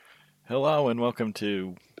Hello and welcome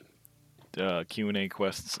to Q&A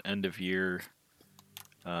Quest's end of year.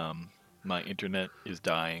 My internet is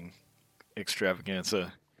dying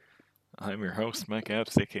extravaganza. I'm your host, Mike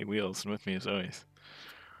Apps, aka Wheels, and with me as always.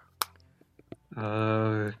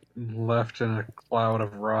 Left in a cloud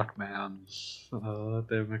of rock mans. Dave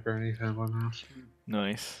McBurney, fanboy master.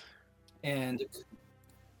 Nice. And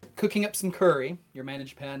cooking up some curry, your man in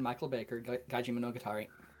Japan, Michael Baker, Gaiji Monogatari.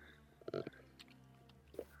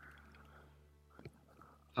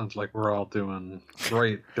 Sounds like we're all doing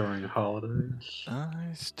great during the holidays.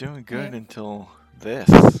 It's doing good Yeah. until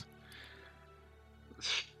this.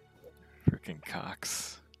 Freaking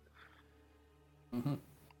cocks. Mm-hmm.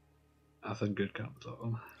 Nothing good comes of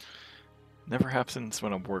them. Never happens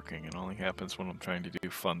when I'm working, it only happens when I'm trying to do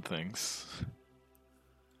fun things.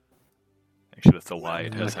 Actually, that's a lie.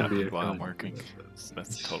 It has That could be happened a while I'm kind of working. business.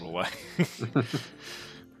 That's a total lie.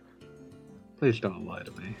 Please don't lie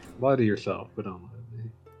to me. Lie to yourself, but don't lie to me.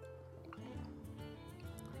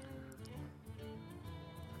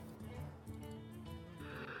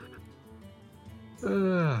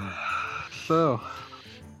 So,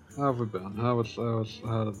 how have we been? How did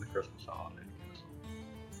the Christmas holiday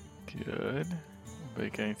go? Good.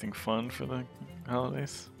 Bake anything fun for the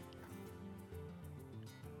holidays?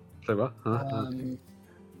 Say what?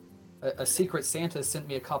 A secret Santa sent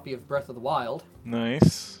me a copy of Breath of the Wild.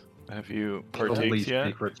 Nice. Have you The partaked least yet?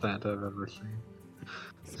 secret Santa I've ever seen.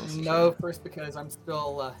 That's No, true. first because I'm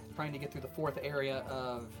still trying to get through the fourth area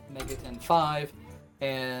of Megaten 5,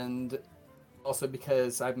 and also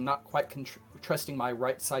because I'm not quite trusting my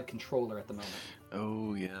right side controller at the moment.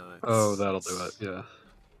 Oh yeah. Oh, that'll do it. Yeah.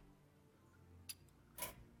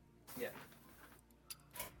 Yeah.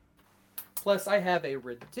 Plus, I have a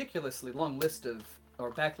ridiculously long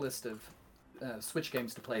backlist of Switch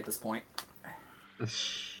games to play at this point.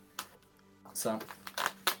 So,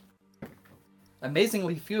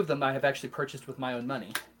 amazingly few of them I have actually purchased with my own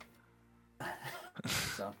money.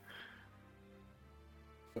 So,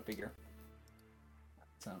 go figure.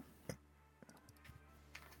 So,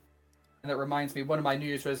 and that reminds me, one of my New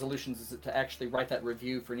Year's resolutions is to actually write that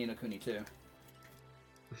review for Ni no Kuni 2.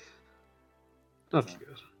 That's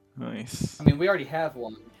good. Nice. I mean, we already have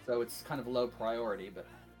one, so it's kind of low priority, but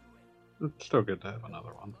It's still good to have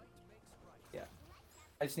another one. yeah.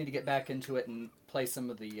 I just need to get back into it and play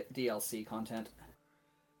some of the DLC content.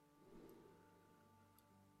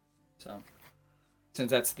 So,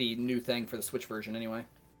 since that's the new thing for the Switch version anyway.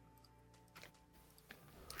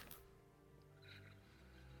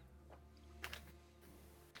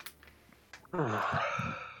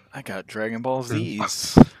 I got Dragon Ball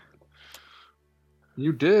Z's.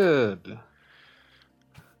 You did.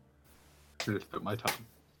 I just bit my tongue.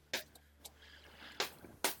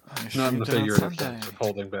 I Not in streamed the it on figurative Sunday. sense of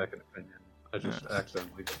holding back an opinion. I just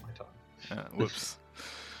accidentally bit my tongue. Whoops.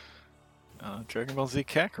 Dragon Ball Z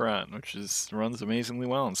Kakarot, which runs amazingly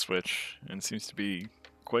well on Switch and seems to be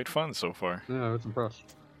quite fun so far. Yeah, I was impressed.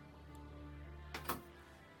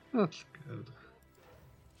 That's good.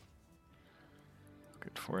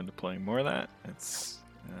 Good forward to playing more of that. It's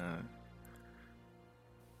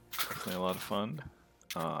definitely a lot of fun.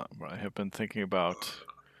 I have been thinking about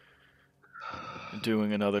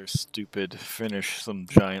doing another stupid finish some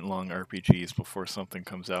giant long RPGs before something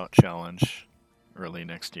comes out challenge early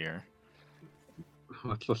next year.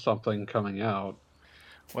 What's the something coming out?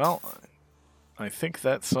 Well, I think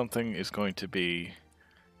that something is going to be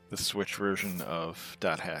the Switch version of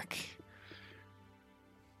 .hack.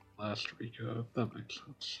 Last week, that makes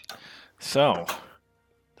sense. So,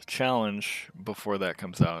 the challenge before that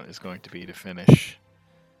comes out is going to be to finish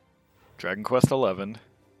Dragon Quest XI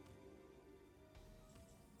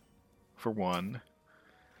for one,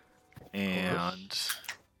 and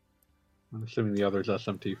I'm assuming the other's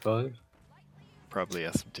SMT5. probably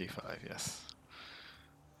SMT5, yes.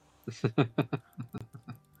 That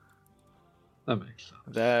makes sense.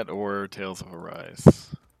 That or Tales of Arise.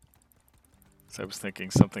 So I was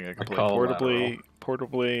thinking something I could play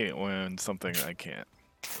portably, and something I can't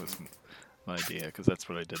was my idea, because that's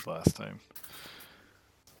what I did last time.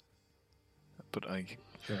 But I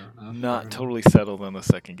not totally settled on the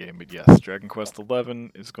second game, but yes, Dragon Quest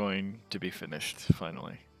XI is going to be finished,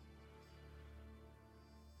 finally.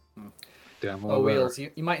 Damn Oh, Wheels,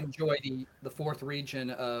 you might enjoy the fourth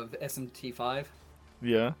region of SMT5.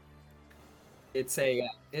 Yeah? It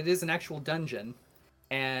is an actual dungeon,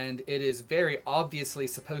 and it is very obviously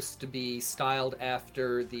supposed to be styled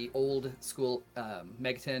after the old school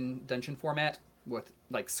Megaten dungeon format with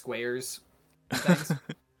like squares and things.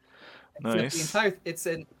 Nice. So it's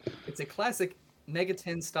a classic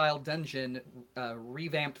Megaten style dungeon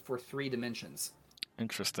revamped for 3 dimensions.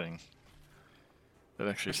 Interesting. That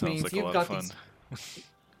actually Which sounds means like a you've lot got of fun.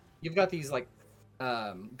 You've got these like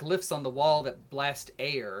glyphs on the wall that blast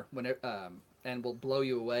air when it, and will blow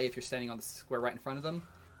you away if you're standing on the square right in front of them.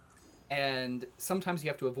 And sometimes you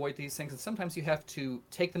have to avoid these things, and sometimes you have to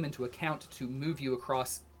take them into account to move you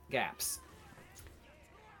across gaps.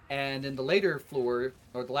 And in the later floor,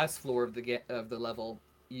 or the last floor of the level,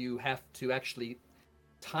 you have to actually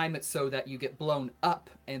time it so that you get blown up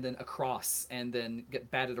and then across, and then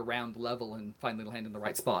get batted around the level and finally land in the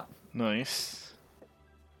right spot. Nice.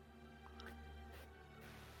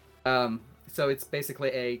 So it's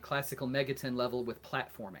basically a classical Megaton level with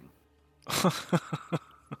platforming.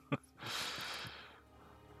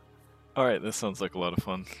 All right, this sounds like a lot of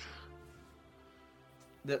fun.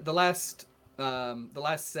 The last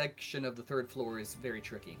section of the third floor is very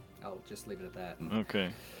tricky. I'll just leave it at that.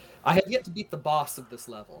 Okay. I have yet to beat the boss of this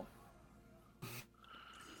level,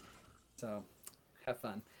 so have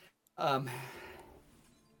fun.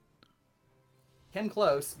 Came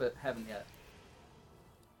close, but haven't yet.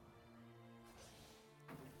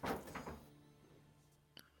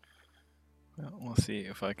 Well, we'll see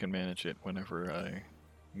if I can manage it whenever I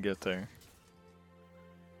get there.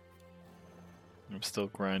 I'm still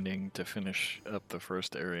grinding to finish up the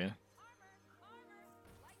first area.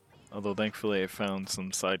 Although thankfully I found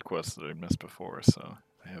some side quests that I missed before, so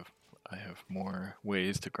I have more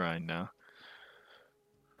ways to grind now.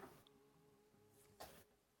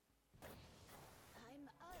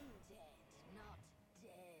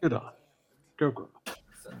 Good on. Go girl.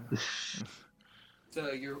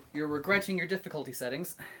 So you're regretting your difficulty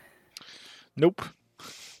settings? Nope.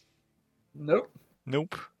 Nope.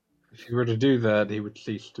 Nope. If you were to do that, he would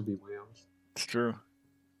cease to be Williams. It's true.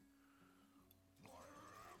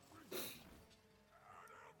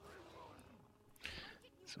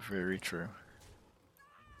 It's very true.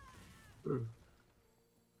 So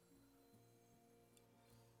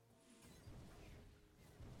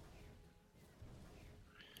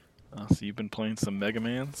you've been playing some Mega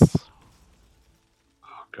Mans?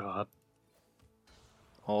 Oh God.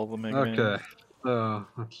 All the Mega Mans? Okay.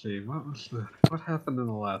 Let's see. What happened in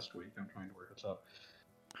the last week? I'm trying to work this out.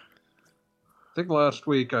 I think last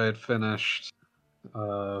week I had finished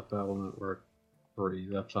Battle Network 3.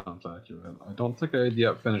 That sounds accurate. I don't think I had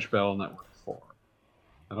yet finished Battle Network 4.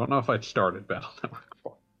 I don't know if I'd started Battle Network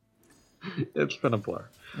 4. It's been a blur.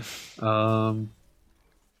 So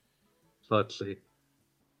let's see.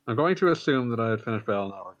 I'm going to assume that I had finished Battle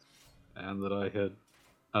Network and that I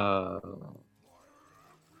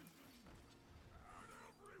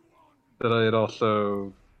had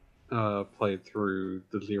also played through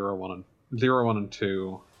the 0, 1, and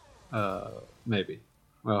 2, maybe.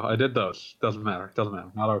 Well, I did those. Doesn't matter. Not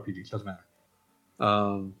RPGs. Doesn't matter.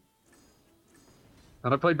 And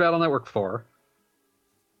I played Battle Network 4,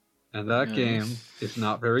 and that game is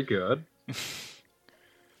not very good.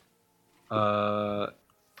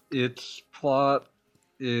 Its plot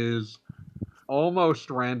is almost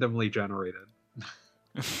randomly generated.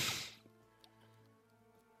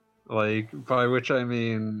 Like, by which I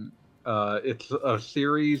mean, it's a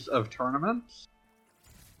series of tournaments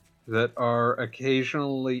that are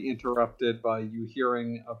occasionally interrupted by you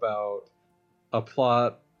hearing about a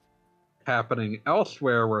plot happening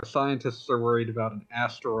elsewhere where scientists are worried about an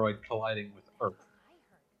asteroid colliding with Earth.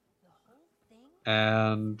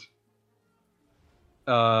 And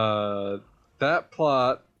that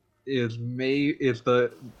plot is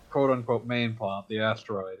the quote-unquote main plot, the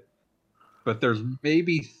asteroid. But there's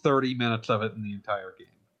maybe 30 minutes of it in the entire game.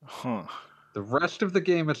 Huh. The rest of the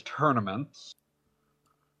game is tournaments.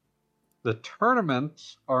 The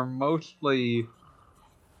tournaments are mostly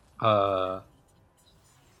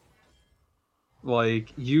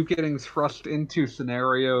like you getting thrust into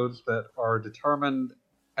scenarios that are determined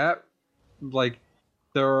at, like,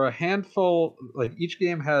 there are a handful, like each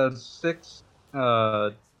game has 6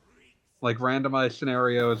 like randomized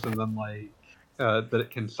scenarios and then like that it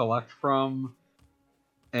can select from,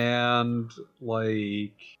 and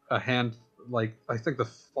like a hand, like I think the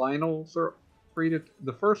finals are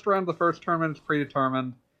the first round of the first tournament is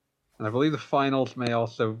predetermined, and I believe the finals may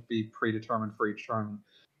also be predetermined for each tournament.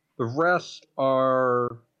 The rest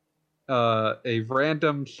are a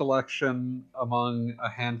random selection among a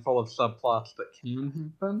handful of subplots that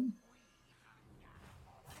can happen.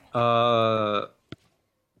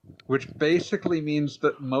 Which basically means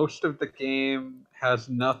that most of the game has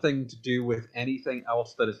nothing to do with anything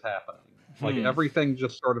else that is happening. Like, everything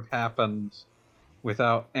just sort of happens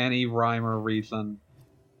without any rhyme or reason.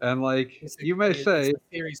 And, like, you may say... It's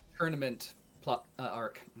a series tournament plot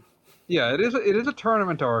arc. Yeah, it is a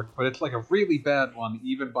tournament arc, but it's, like, a really bad one,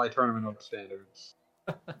 even by tournament arc standards.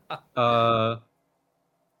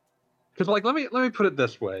 Because let me put it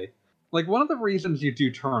this way. Like, one of the reasons you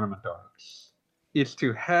do tournament arcs is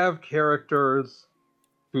to have characters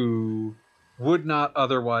who would not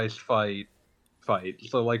otherwise fight.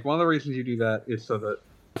 So like one of the reasons you do that is so that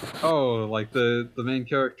like the main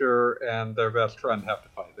character and their best friend have to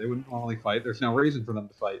fight. They wouldn't normally fight. There's no reason for them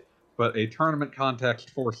to fight, but a tournament context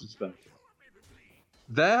forces them to.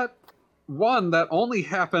 That only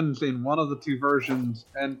happens in one of the two versions,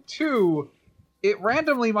 and two, it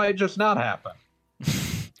randomly might just not happen.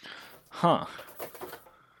 Huh.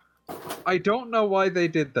 I don't know why they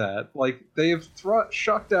did that. Like, they have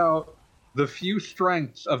shucked out the few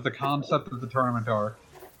strengths of the concept of the tournament arc,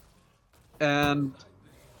 and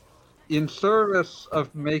in service of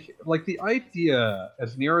the idea,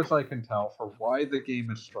 as near as I can tell, for why the game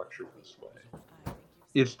is structured this way,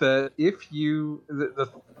 is that if you...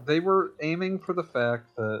 they were aiming for the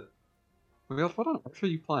fact that... What on earth are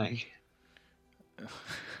you playing?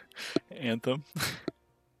 Anthem.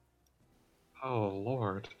 Oh,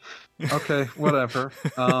 Lord. Okay, whatever.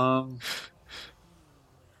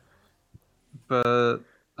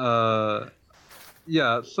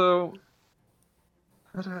 Yeah, so...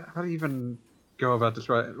 How do you even go about this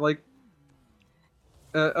right? Like,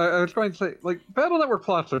 I was going to say, like, Battle Network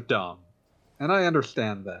plots are dumb, and I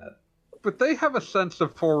understand that. But they have a sense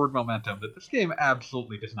of forward momentum that this game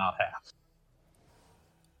absolutely does not have.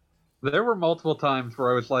 There were multiple times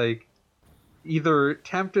where I was, like, either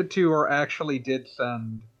tempted to or actually did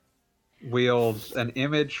send Wheels an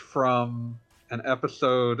image from an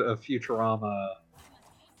episode of Futurama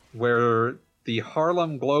where the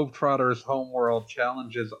Harlem Globetrotters homeworld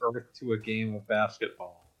challenges Earth to a game of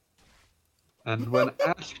basketball. And when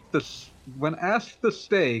asked the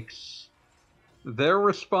stakes, their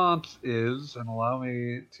response is, and allow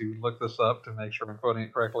me to look this up to make sure I'm quoting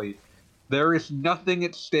it correctly, there is nothing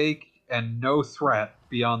at stake and no threat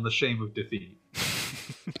beyond the shame of defeat.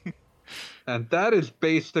 And that is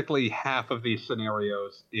basically half of these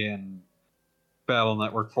scenarios in Battle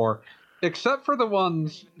Network 4, except for the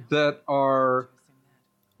ones that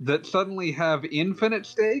suddenly have infinite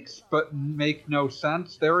stakes but make no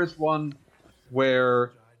sense. There is one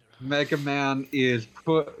where Mega Man,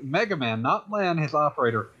 not Lan, his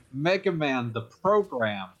operator, Mega Man, the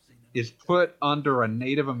program, is put under a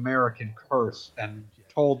Native American curse and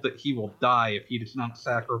told that he will die if he does not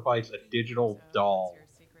sacrifice a digital doll.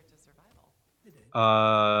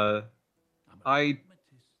 That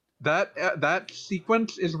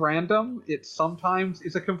sequence is random. It sometimes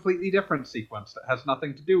is a completely different sequence that has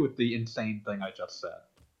nothing to do with the insane thing I just said.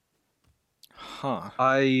 Huh.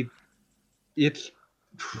 It's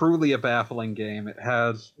truly a baffling game. It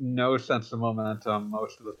has no sense of momentum.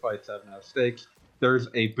 Most of the fights have no stakes. There's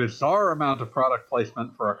a bizarre amount of product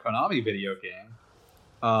placement for a Konami video game.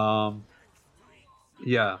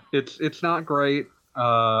 Yeah, it's not great.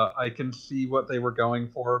 I can see what they were going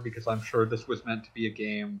for, because I'm sure this was meant to be a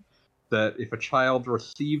game that if a child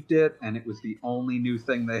received it and it was the only new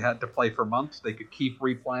thing they had to play for months, they could keep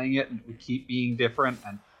replaying it and it would keep being different.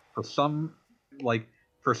 And for some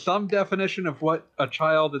definition of what a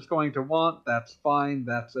child is going to want, that's fine,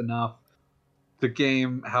 that's enough. The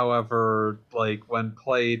game, however, like when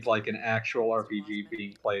played like an actual RPG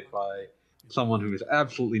being played by someone who is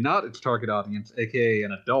absolutely not its target audience, aka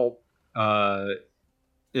an adult,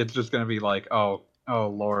 it's just going to be like, oh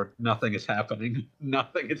Lord, nothing is happening.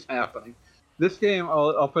 Nothing is happening. This game,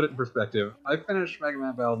 I'll put it in perspective. I finished Mega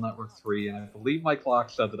Man Battle Network 3, and I believe my clock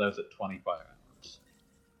said that I was at 25 hours.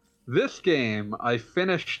 This game, I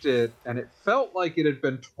finished it, and it felt like it had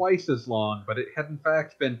been twice as long, but it had in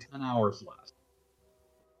fact been 10 hours less.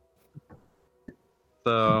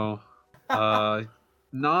 So,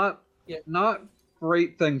 not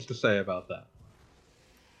great things to say about that.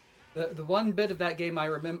 The one bit of that game I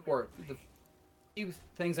remember, or the few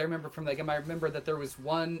things I remember from that game, I remember that there was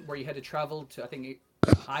one where you had to travel to, I think,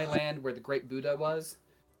 Highland, where the Great Buddha was.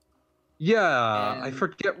 Yeah, I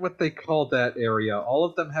forget what they call that area. All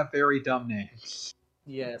of them have very dumb names.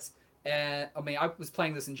 Yes. And I mean, I was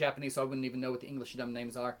playing this in Japanese, so I wouldn't even know what the English dumb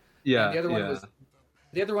names are. Yeah. And the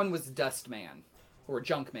other one was Dust Man, or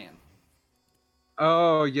Junk Man.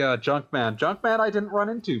 Oh yeah, Junkman. Junkman I didn't run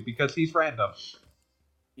into because he's random.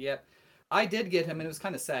 Yep. I did get him, and it was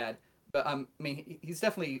kind of sad. But I mean, he's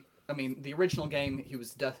definitely. I mean, the original game,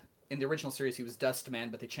 in the original series, he was Dust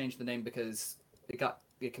Man, but they changed the name because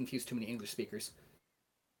it confused too many English speakers.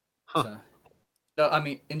 Huh. So, I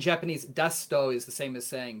mean, in Japanese, dasto is the same as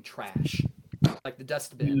saying trash, like the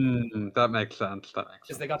dustbin. That makes sense.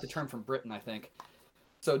 Because they got the term from Britain, I think.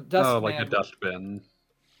 So Dustman. Like a dustbin.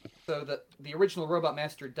 So the original Robot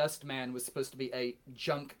Master Dustman was supposed to be a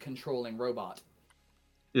junk controlling robot.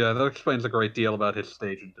 Yeah, that explains a great deal about his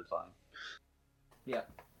stage and design. Yeah.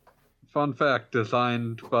 Fun fact,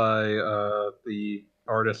 designed by the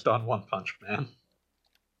artist on One Punch Man.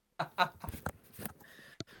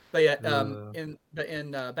 But yeah, Uh, in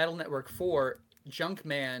Battle Network 4,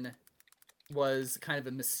 Junkman was kind of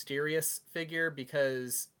a mysterious figure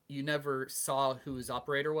because you never saw who his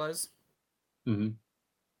operator was mhm.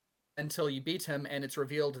 until you beat him, and it's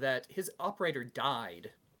revealed that his operator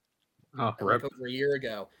died Oh, like rip. over a year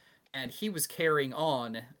ago, and he was carrying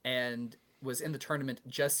on and was in the tournament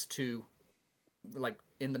just to like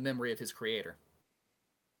in the memory of his creator.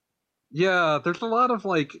 Yeah, there's a lot of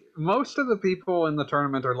like most of the people in the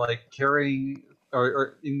tournament are like carrying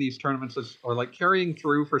or in these tournaments are like carrying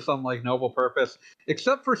through for some like noble purpose,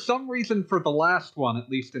 except for some reason for the last one, at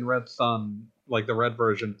least in Red Sun, like the red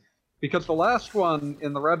version, because the last one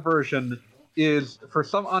in the red version is for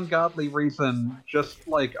some ungodly reason just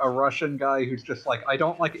like a Russian guy who's just like I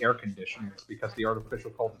don't like air conditioners because the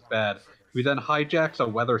artificial cold is bad. Who then hijacks a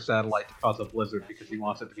weather satellite to cause a blizzard because he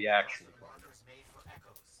wants it to be actually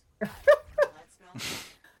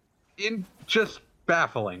in just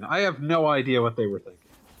baffling. I have no idea what they were thinking.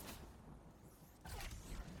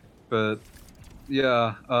 But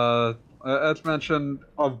yeah, as mentioned,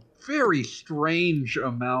 a very strange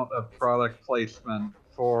amount of product placement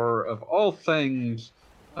for, of all things,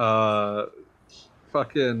 uh,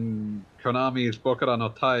 fucking Konami's Bokura no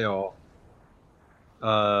Taio.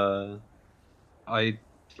 Uh, I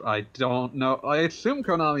I don't know. I assume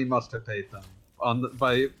Konami must have paid them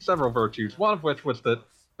by several virtues. One of which was that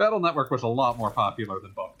Battle Network was a lot more popular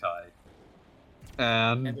than Boktai.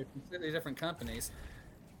 And And they're completely different companies.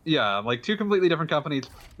 yeah, like two completely different companies,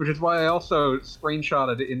 which is why I also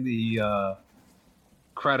screenshotted in the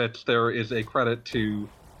credits. There is a credit to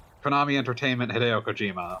Konami Entertainment Hideo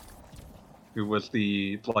Kojima, who was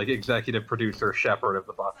the like executive producer shepherd of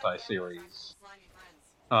the Boktai series.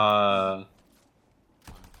 Uh,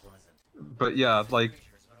 but yeah, like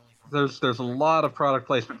there's a lot of product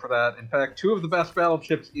placement for that. In fact, two of the best battle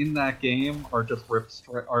chips in that game are just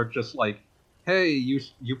are just like, hey, you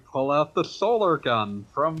pull out the solar gun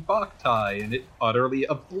from Boktai and it utterly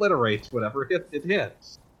obliterates whatever it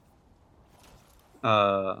hits.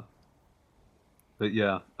 Uh, but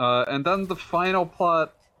yeah, and then the final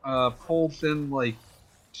plot pulls in like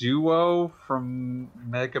Duo from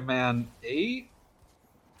Mega Man 8,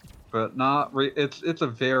 but not it's a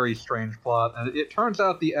very strange plot, and it turns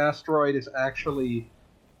out the asteroid is actually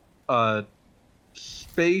a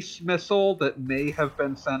space missile that may have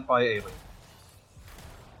been sent by aliens.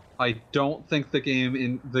 I don't think the game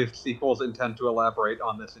in the sequels intend to elaborate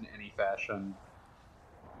on this in any fashion.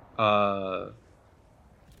 Uh,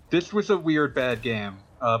 this was a weird bad game.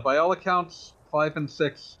 By all accounts, 5 and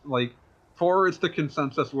 6, like 4 is the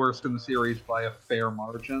consensus worst in the series by a fair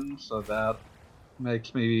margin, so that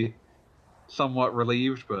makes me somewhat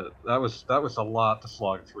relieved. But that was a lot to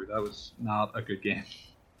slog through. That was not a good game.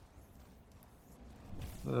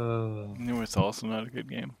 You know it's also not a good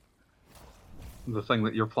game? The thing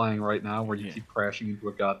that you're playing right now, where you Yeah. keep crashing into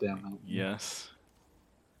a goddamn mountain. Yes.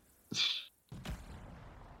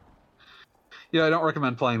 Yeah, I don't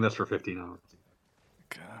recommend playing this for 15 hours.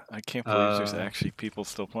 God, I can't believe there's Uh, actually people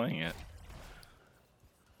still playing it.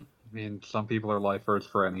 I mean, some people are lifers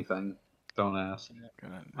for anything. Don't ask.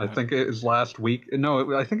 God, I think it was last week.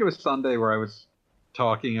 No, I think it was Sunday where I was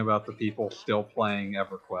talking about the people still playing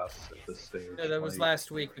EverQuest at this stage. No, that was Like, last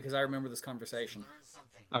week because I remember this conversation.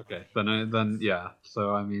 okay, then yeah.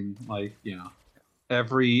 So I mean, like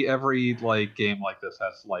every like game like this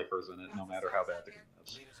has lifers in it, no matter how bad the game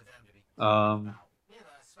is.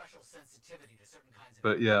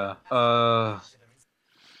 But yeah. But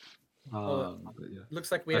yeah.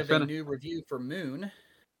 Looks like we I have a finished. new review for Moon.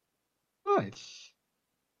 Nice.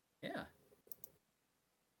 Yeah.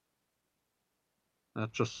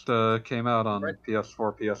 That just came out on Right.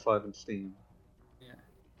 PS4, PS5, and Steam. Yeah.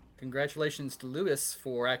 Congratulations to Lewis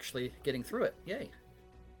for actually getting through it. Yay.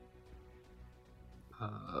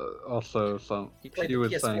 Also, some He played he the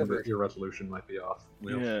was PS4 saying that version. your resolution might be off.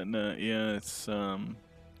 yeah, no, yeah, it's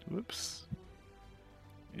whoops.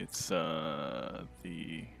 It's the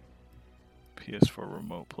PS4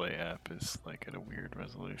 Remote Play app is like at a weird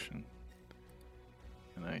resolution,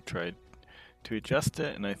 and I tried to adjust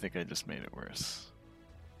it, and I think I just made it worse.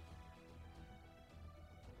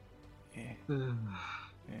 Yeah, Yeah,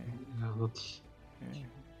 yeah, let's.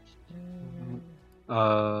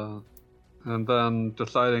 yeah. And then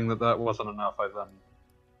deciding that that wasn't enough, I then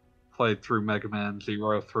played through Mega Man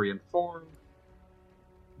 0, 3, and 4.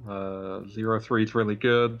 0-3 is really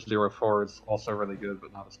good. 0-4 is also really good,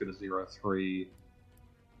 but not as good as 0-3.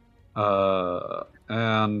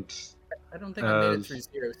 And I don't think I made it as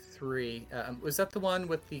through 03. Was that the one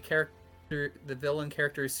with the villain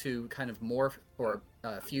characters who kind of morph or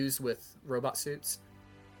fuse with robot suits?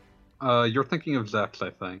 you're thinking of Zex, I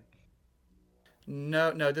think.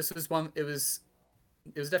 No, this was one. It was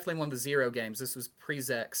definitely one of the Zero games. This was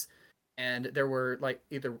pre-Zex, and there were like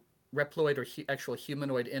either Reploid or actual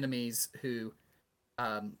humanoid enemies who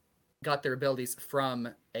got their abilities from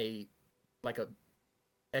a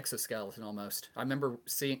exoskeleton almost. I remember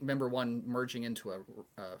one merging into a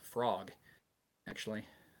frog, actually.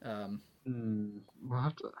 I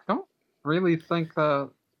don't really think that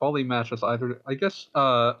fully matches either. I guess.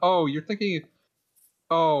 Oh, you're thinking.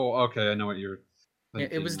 Oh, okay. I know what you're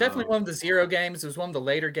thinking. It was definitely one of the Zero games. It was one of the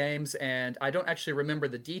later games, and I don't actually remember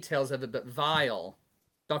the details of it. But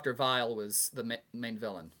Dr. Vile was the main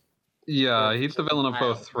villain. Yeah, he's the villain of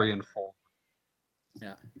both 3 and 4.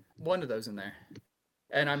 Yeah, one of those in there.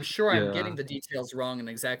 And I'm sure I'm getting the details wrong and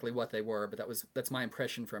exactly what they were, but that's my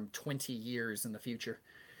impression from 20 years in the future.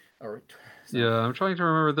 Yeah, I'm trying to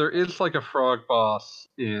remember. There is like a frog boss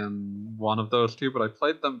in one of those two, but I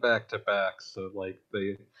played them back to back, so like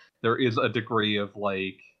there is a degree of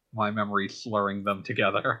like my memory slurring them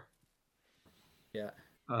together. Yeah.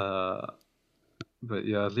 But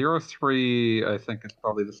yeah, 03 I think is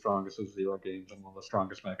probably the strongest of Zero games and one of the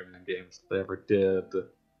strongest Mega Man games they ever did.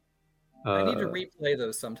 I need to replay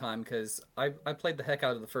those sometime because I played the heck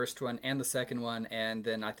out of the first one and the second one, and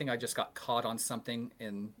then I think I just got caught on something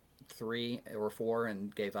in 3 or 4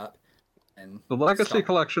 and gave up. And the Legacy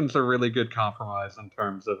collection's a really good compromise in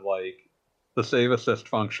terms of like the save assist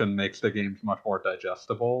function makes the games much more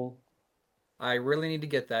digestible. I really need to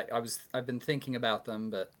get that. I've been thinking about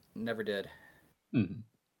them, but never did. Mm-hmm.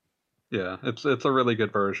 Yeah, it's a really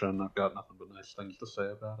good version. I've got nothing but nice things to say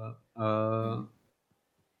about it.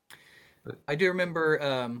 I do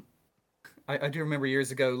remember. I do remember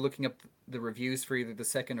years ago looking up the reviews for either the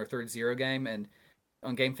second or third Zero game, and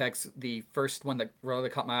on GameFAQs, the first one that really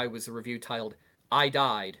caught my eye was a review titled "I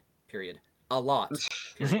died." Period. A lot.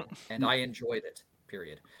 Period. And I enjoyed it.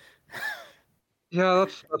 Period. Yeah,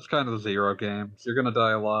 that's kind of the Zero games. You're gonna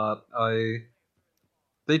die a lot.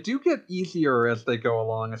 They do get easier as they go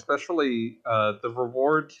along, especially the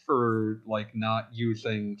rewards for like not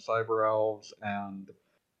using cyber elves and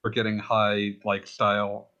for getting high like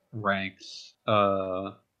style ranks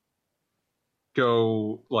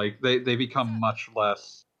go like they become much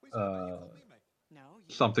less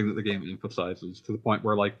something that the game emphasizes, to the point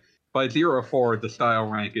where like by 04 the style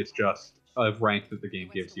rank is just a rank that the game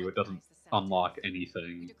gives you. It doesn't unlock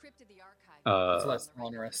anything. It's less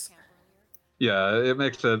onerous. Yeah, it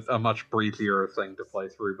makes it a much breezier thing to play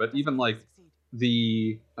through. But even like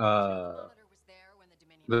the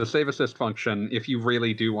save assist function, if you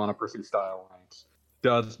really do want to pursue style ranks,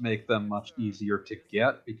 does make them much easier to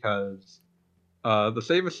get, because the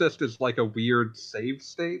save assist is like a weird save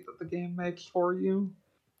state that the game makes for you.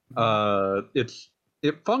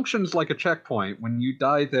 It functions like a checkpoint. When you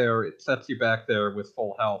die there, it sets you back there with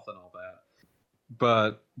full health and all that.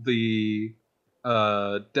 But the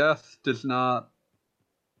death does not.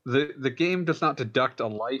 The game does not deduct a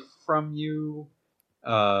life from you,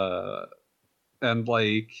 and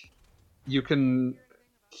like you can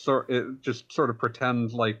just sort of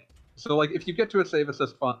pretend like, so like if you get to a save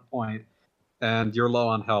assist point and you're low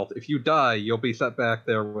on health, if you die, you'll be set back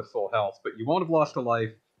there with full health, but you won't have lost a life,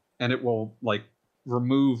 and it will like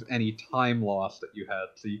remove any time loss that you had,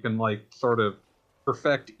 so you can like sort of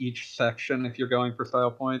perfect each section if you're going for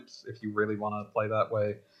style points, if you really want to play that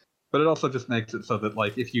way. But it also just makes it so that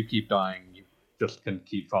like if you keep dying, you just can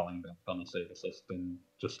keep falling back on the save assist and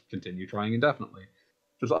just continue trying indefinitely.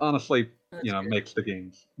 Just honestly, makes the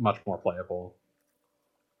games much more playable.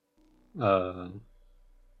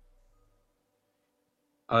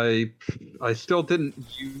 I still didn't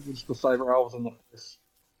use the cyber elves in the first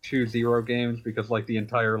 2 Zero games because like the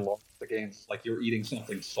entire lore of the games, like you're eating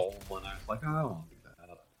something soul, and I was like, oh, I don't want to do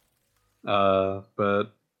that.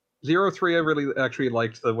 But 03, I really actually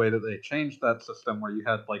liked the way that they changed that system, where you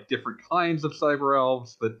had like different kinds of cyber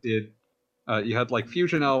elves that did. You had like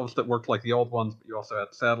fusion elves that worked like the old ones, but you also had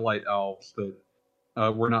satellite elves that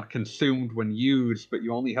were not consumed when used, but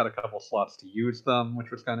you only had a couple slots to use them, which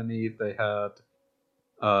was kind of neat. They had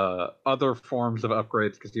other forms of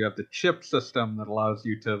upgrades, because you have the chip system that allows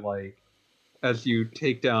you to like, as you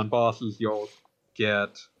take down bosses, you'll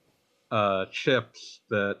get chips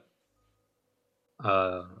that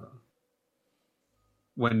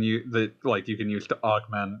you can use to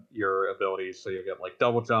augment your abilities, so you get like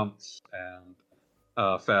double jumps and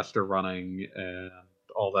faster running and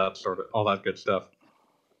all that good stuff.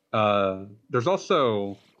 There's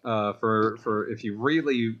also For if you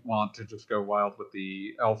really want to just go wild with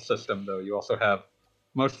the elf system, though, you also have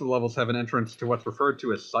most of the levels have an entrance to what's referred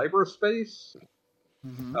to as cyberspace,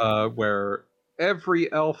 where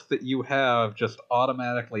every elf that you have just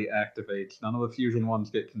automatically activates. None of the fusion ones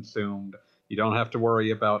get consumed. You don't have to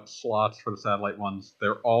worry about slots for the satellite ones.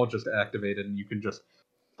 They're all just activated, and you can just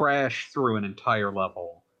crash through an entire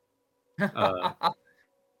level.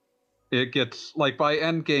 It gets, like, by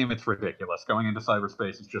end game, it's ridiculous. Going into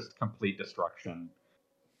cyberspace is just complete destruction.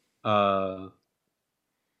 But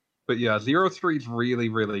yeah, Zero 3 is really,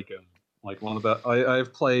 really good. Like, one of the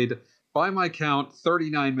I've played, by my count,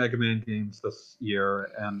 39 Mega Man games this year,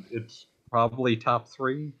 and it's probably top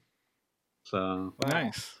 3. So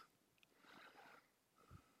Nice.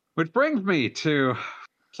 which brings me to,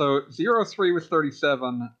 so 03 was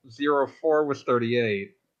 37, 04 was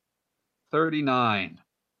 38, 39.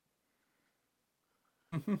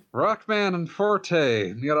 Rockman and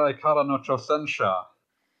Forte, Mirai Kara no Chosensha,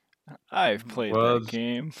 I've played Was- that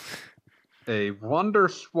game. a Wonder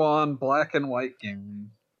Swan black and white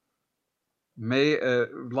game,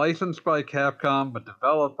 licensed by Capcom but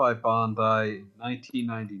developed by Bandai in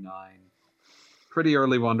 1999. Pretty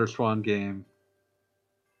early Wonder Swan game.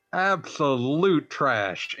 Absolute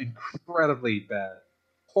trash. Incredibly bad.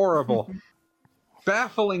 Horrible.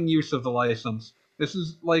 Baffling use of the license. This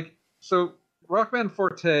is like, so Rockman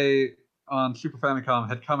Forte on Super Famicom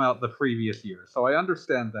had come out the previous year, so I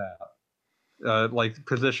understand that. Like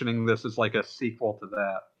positioning this as like a sequel to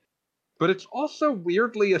that. But it's also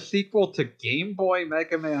weirdly a sequel to Game Boy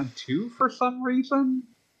Mega Man 2 for some reason.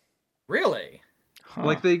 Really? Huh.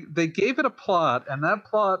 Like they gave it a plot, and that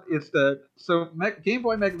plot is that Game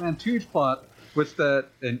Boy Mega Man 2's plot was that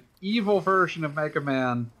an evil version of Mega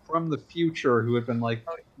Man from the future, who had been like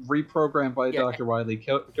reprogrammed by Yeah. Dr. Wily,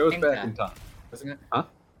 goes back Enka. in time. Wasn't it? Huh?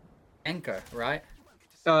 Anchor, right?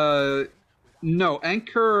 No,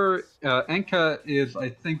 Enka is, I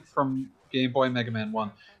think, from Game Boy Mega Man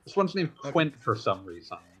 1. This one's named Okay. Quint for some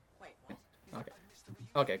reason.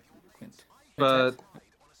 Okay, Quint. But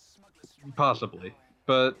possibly.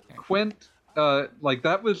 But Quint, like,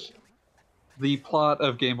 that was the plot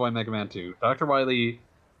of Game Boy Mega Man 2. Dr. Wily,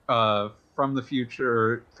 from the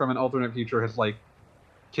future, from an alternate future, has, like,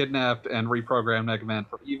 kidnapped and reprogrammed Mega Man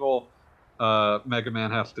for evil. Mega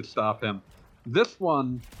Man has to stop him. This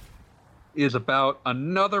one is about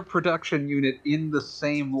another production unit in the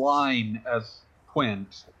same line as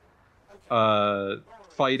Quint,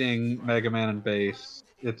 fighting Mega Man and Base.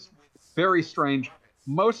 It's very strange.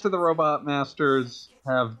 Most of the Robot Masters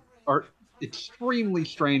are extremely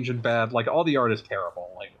strange and bad. Like, all the art is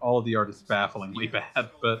terrible. Like, all of the art is bafflingly bad.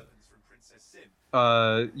 But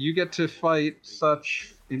you get to fight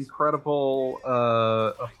such incredible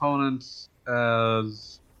opponents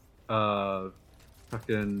as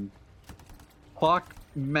fucking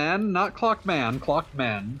Clockmen, not Clockman,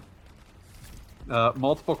 Clockmen.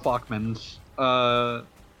 Multiple Clockmans.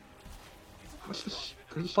 What's this?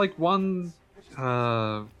 There's like one.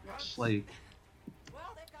 It's like.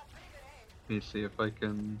 Let me see if I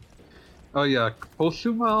can. Oh yeah,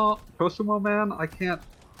 Kosumo Man. I can't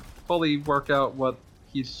fully work out what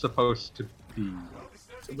he's supposed to be.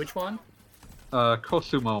 So which one?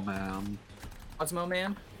 Kosumo Man. Cosmo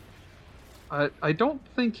Man? I don't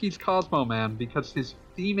think he's Cosmo Man because his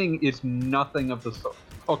theming is nothing of the sort.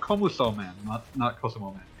 Oh, Komuso Man, not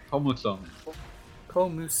Kosumo Man. Komuso Man.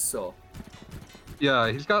 Komuso.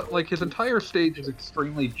 Yeah, he's got, like, his entire stage is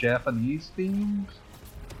extremely Japanese themed.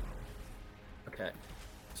 Okay.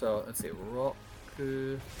 So let's see.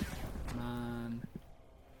 Rockman and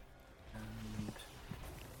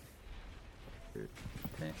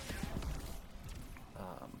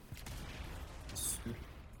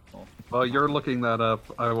While you're looking that up,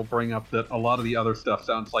 I will bring up that a lot of the other stuff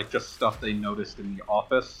sounds like just stuff they noticed in the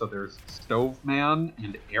office. So there's Stove Man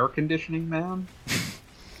and Air Conditioning Man.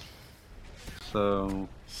 So...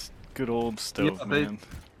 Good old Stove Yeah, Man.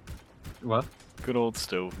 What? Good old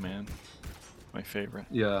Stove Man. My favorite.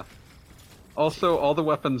 Yeah. Also, all the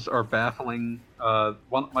weapons are baffling.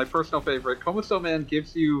 My personal favorite, Komuso Man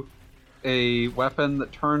gives you a weapon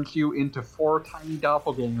that turns you into 4 tiny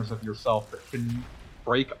doppelgangers of yourself that can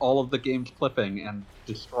break all of the game's clipping and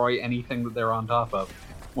destroy anything that they're on top of.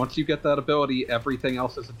 Once you get that ability, everything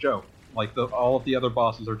else is a joke. Like, all of the other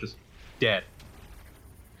bosses are just dead.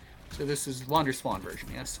 So this is Wonder Swan version,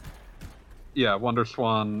 yes? Yeah, Wonder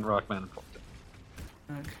Swan, Rockman, and Forte.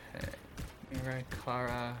 Okay. Mirai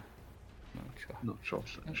Kara. No,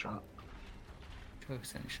 Chosensha.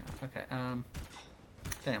 Chosensha. Okay,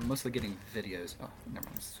 dang, I'm mostly getting videos. Oh, never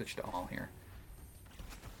mind, switch to all here.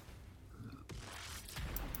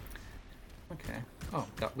 Okay. Oh,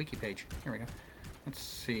 got wiki page. Here we go. Let's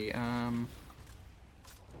see.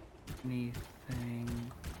 Anything?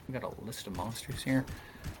 We got a list of monsters here.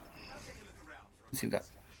 Let's see. We got.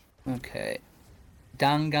 Okay.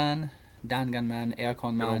 Dangan Man,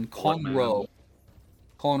 Aircon Man, Konro.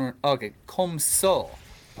 Connor. Okay, Komso.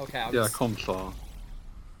 Okay. Yeah, Komso.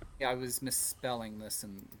 Yeah, I was misspelling this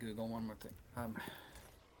in Google. One more thing.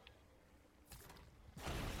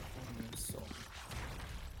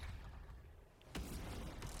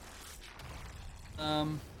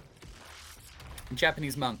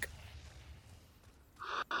 Japanese monk.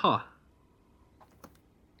 Huh.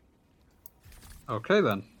 Okay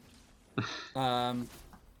then. I'm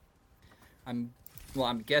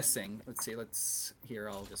guessing. Let's see. Here.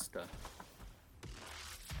 I'll just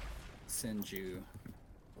send you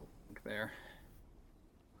there.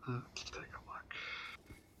 Let's take a look.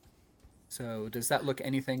 So does that look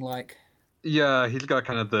anything like? Yeah, he's got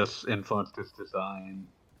kind of this influenced his design.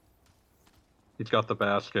 He's got the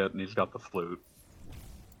basket and he's got the flute.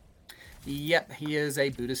 Yep, he is a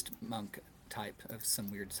Buddhist monk type of some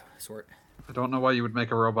weird sort. I don't know why you would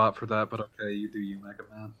make a robot for that, but okay, you do you, Mega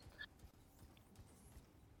Man.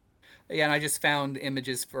 Yeah, and I just found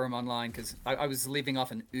images for him online because I was leaving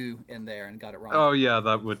off an "u" in there and got it wrong. Oh yeah,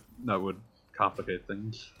 that would complicate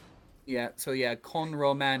things. Yeah, so yeah,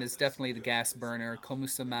 Konro Man is definitely the gas burner.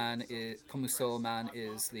 Komuso Man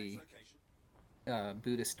is the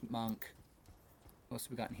Buddhist monk. What else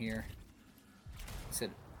have we got in here? It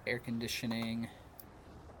said air conditioning.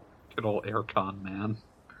 Good old Aircon Man.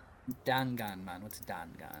 Dangan Man. What's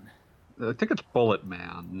Dangan? I think it's Bullet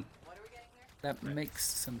Man. That makes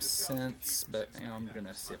some sense, but I'm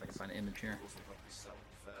gonna see if I can find an image here.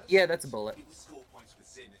 Yeah, that's a bullet.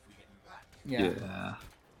 Yeah,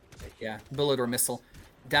 bullet or missile.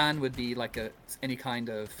 Dan would be like any kind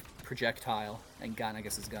of projectile, and gun, I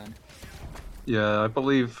guess, is gun. Yeah, I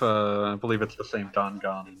believe it's the same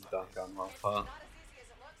Dangan and Danganronpa.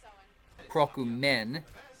 Kroku Men.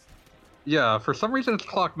 Yeah, for some reason it's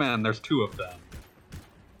Clockman. There's two of them.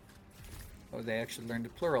 Oh, they actually learned the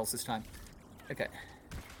plurals this time. Okay.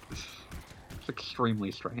 It's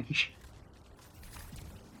extremely strange.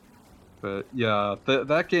 But yeah,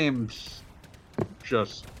 that game's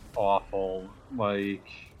just awful. Like,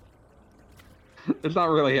 there's not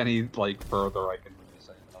really any like further I can really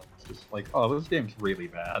say about it. It's just like, oh, this game's really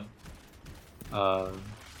bad. I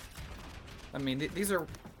mean, these are.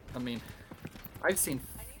 I mean, I've seen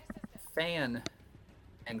fan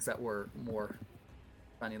things that were more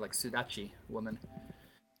funny, like Sudachi Woman.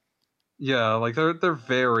 Yeah, like they're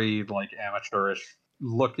very like amateurish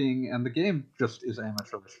looking, and the game just is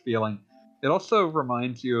amateurish feeling. It also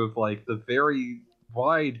reminds you of like the very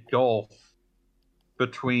wide gulf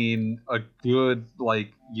between a good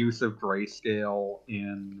like use of grayscale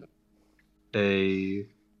in a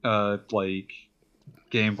like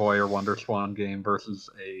Game Boy or WonderSwan game versus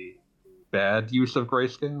a bad use of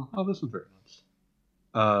grayscale. Oh, this is very nice.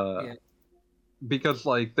 Yeah. Because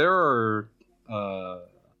like there are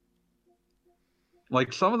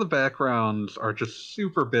like some of the backgrounds are just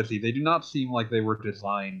super busy. They do not seem like they were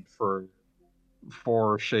designed for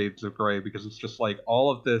Shades of Grey, because it's just like all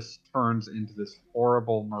of this turns into this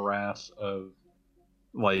horrible morass of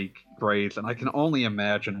like grays, and I can only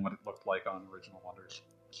imagine what it looked like on original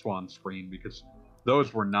WonderSwan screen, because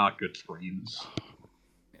those were not good screens.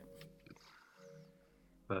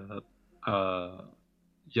 But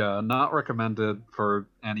yeah, not recommended for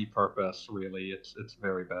any purpose really. It's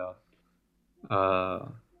very bad.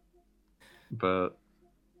 But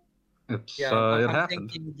it's it I'm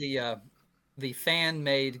happened. thinking the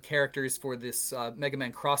fan-made characters for this Mega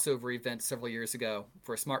Man crossover event several years ago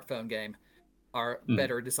for a smartphone game are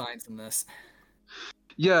better designs than this.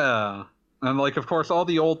 Yeah, and like of course all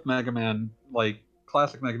the old Mega Man, like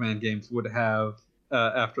classic Mega Man games would have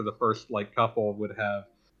after the first like couple would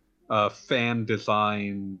have fan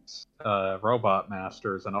designed robot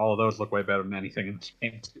masters, and all of those look way better than anything in this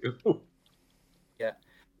game too. Yeah.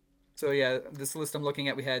 So yeah, this list I'm looking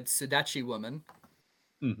at, we had Sudachi Woman,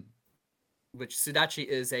 which Sudachi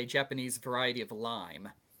is a Japanese variety of lime,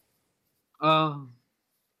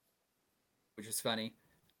 which is funny.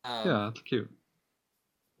 Yeah, it's cute.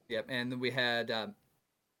 Yep, and then we had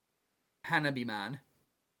Hanabi Man,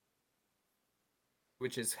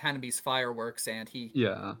 which is Hanabi's fireworks, and he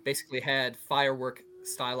basically had firework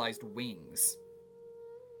stylized wings.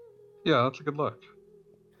 Yeah, that's a good look.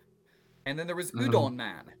 And then there was Udon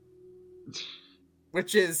Man,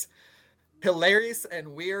 which is hilarious and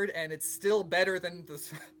weird, and it's still better than the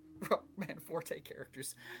Man Forte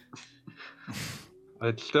characters.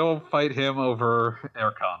 I'd still fight him over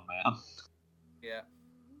Aircon Man. Yeah.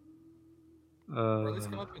 Or at least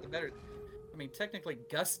come up with a better. I mean, technically,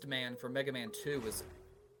 Gust Man for Mega Man 2 was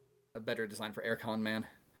a better design for Aircon Man.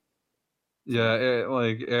 Yeah,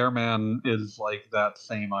 like Airman is like that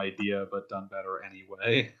same idea, but done better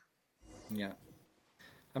anyway. Yeah.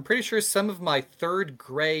 I'm pretty sure some of my third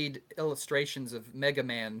grade illustrations of Mega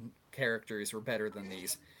Man characters were better than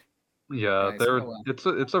these. Yeah, Nice. Oh, well.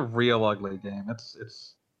 it's a real ugly game.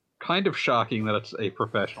 It's kind of shocking that it's a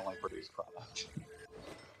professionally produced product.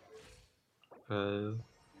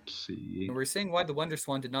 Let's see. We're seeing why the Wonder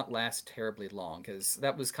Swan did not last terribly long, because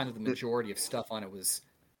that was kind of the majority of stuff on it was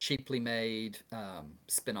cheaply made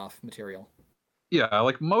spin-off material. Yeah,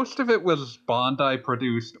 like most of it was Bandai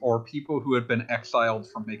produced or people who had been exiled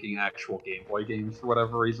from making actual Game Boy games for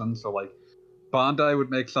whatever reason. So like Bandai would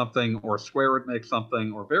make something, or Square would make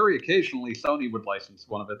something, or very occasionally Sony would license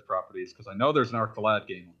one of its properties, because I know there's an Arcalad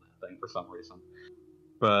game on that thing for some reason.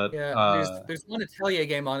 But yeah, there's one Atelier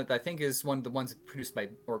game on it that I think is one of the ones produced by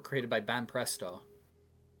or created by Banpresto.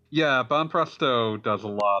 Yeah, Banpresto does a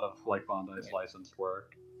lot of like Bandai's licensed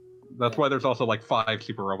work. That's why there's also like 5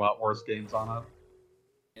 Super Robot Wars games on it.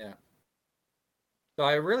 Yeah. So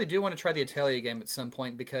I really do want to try the Atelier game at some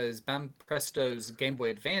point, because Banpresto's Game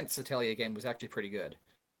Boy Advance Atelier game was actually pretty good.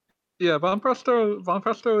 Yeah,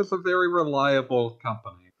 Banpresto is a very reliable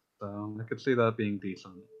company, so I could see that being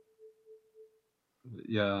decent.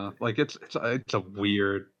 Yeah, like it's a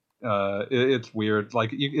weird, it's weird.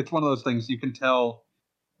 Like it's one of those things you can tell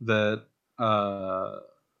that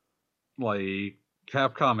like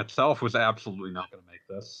Capcom itself was absolutely not going to make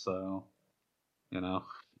this, so you know,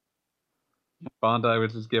 Bandai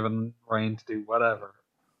was just given reign to do whatever.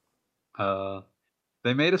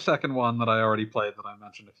 They made a second one that I already played that I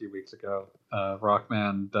mentioned a few weeks ago,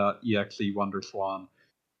 Rockman.exe Wonder Swan,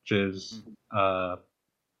 which is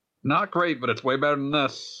not great, but it's way better than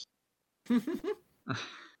this.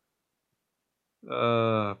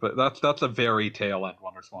 But that's a very tail end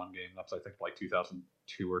Wonder Swan game. That's I think like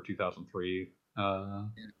 2002 or 2003.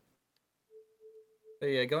 But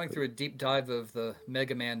yeah, going through a deep dive of the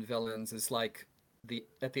Mega Man villains is like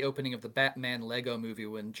at the opening of the Batman Lego movie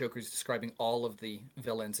when Joker's describing all of the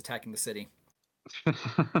villains attacking the city.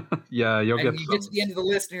 Yeah, you'll and get you some... get to the end of the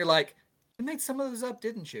list and you're like, you made some of those up,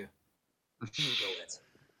 didn't you? Google it.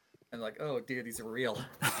 And like, oh dear, these are real.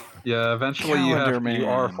 Yeah, eventually you are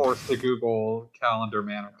Man. forced to Google Calendar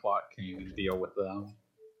Man or Plot King and deal with them.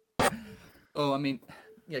 Oh, I mean,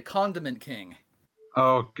 yeah, Condiment King.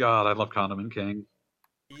 Oh god, I love Condiment King.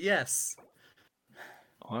 Yes.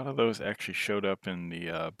 A lot of those actually showed up in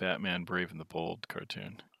the Batman Brave and the Bold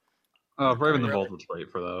cartoon. Oh, Brave and the really? Bold was great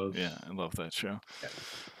for those. Yeah, I love that show. Yeah.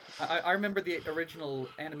 I remember the original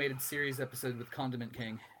animated series episode with Condiment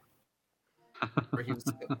King, where he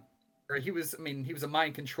was I mean, he was a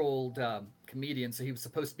mind-controlled comedian, so he was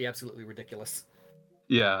supposed to be absolutely ridiculous.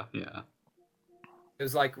 Yeah. It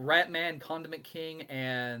was like Ratman, Condiment King,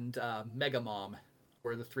 and Mega Mom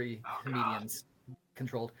were the 3 comedians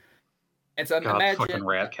controlled. And so imagine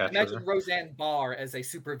Roseanne Barr as a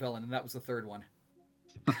supervillain, and that was the 3rd one.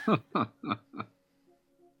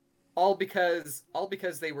 all because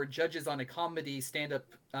they were judges on a comedy stand-up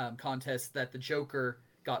contest that the Joker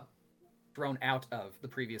got thrown out of the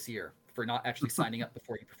previous year for not actually signing up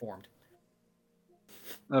before he performed.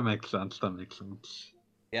 That makes sense.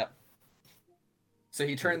 Yep. So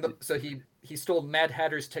he stole Mad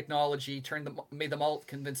Hatter's technology, made them all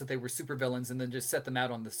convinced that they were supervillains, and then just set them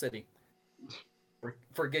out on the city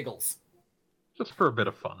for giggles. Just for a bit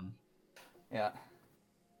of fun. Yeah.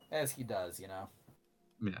 As he does, you know.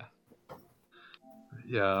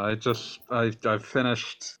 Yeah, I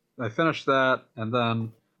finished that, and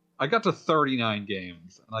then I got to 39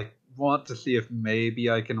 games, and I want to see if maybe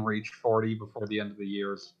I can reach 40 before the end of the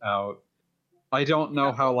year's out. I don't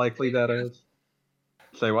know how likely that is.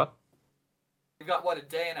 Say what? You've got, what, a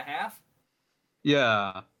day and a half?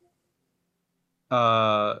 Yeah.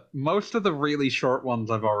 Most of the really short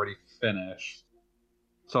ones I've already finished.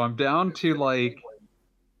 So I'm down to, like...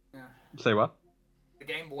 Yeah. Say what? The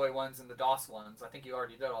Game Boy ones and the DOS ones. I think you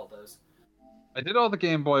already did all those. I did all the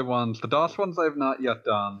Game Boy ones. The DOS ones I have not yet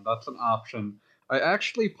done. That's an option. I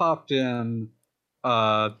actually popped in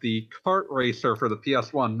the kart racer for the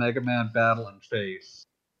PS1, Mega Man Battle and Face.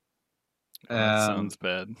 That sounds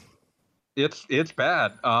bad. It's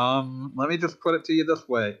bad. Let me just put it to you this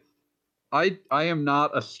way. I am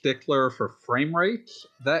not a stickler for frame rates.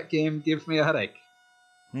 That game gives me a headache.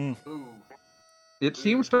 Ooh. It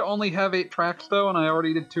seems to only have 8 tracks though, and I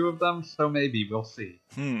already did 2 of them, so maybe we'll see.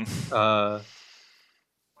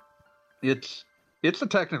 It's a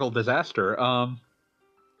technical disaster.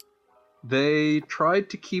 they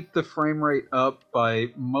tried to keep the frame rate up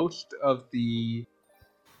by most of the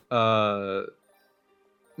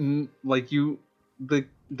the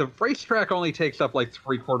racetrack only takes up like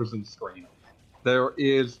 3/4 of the screen. There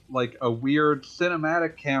is like a weird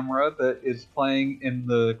cinematic camera that is playing in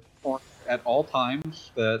the corner at all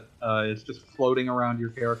times that is just floating around your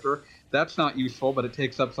character. That's not useful, but it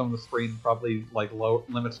takes up some of the screen, probably like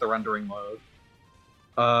limits the rendering mode.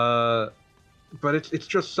 But it's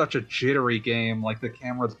just such a jittery game. Like the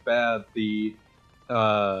camera's bad, the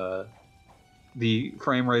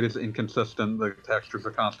frame rate is inconsistent, the textures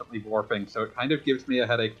are constantly warping, so it kind of gives me a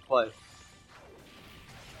headache to play.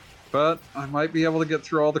 But I might be able to get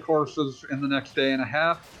through all the courses in the next day and a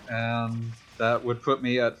half, and that would put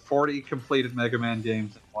me at 40 completed Mega Man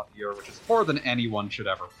games in 1 year, which is more than anyone should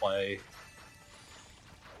ever play.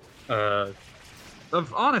 Of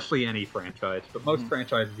honestly any franchise, but most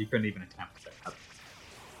franchises you couldn't even attempt that.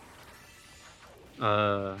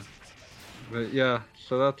 But yeah,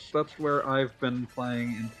 so that's where I've been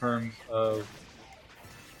playing in terms of.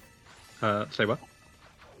 Say what?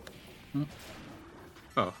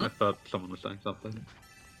 Oh, I thought someone was saying something.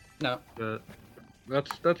 No.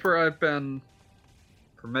 That's where I've been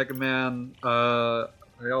for Mega Man. I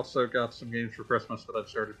also got some games for Christmas that I've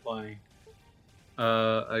started playing.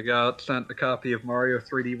 I got sent a copy of Mario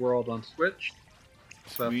 3D World on Switch.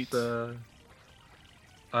 Sweet.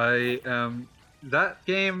 That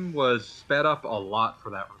game was sped up a lot for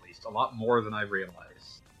that release, a lot more than I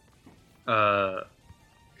realized.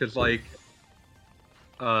 Because like,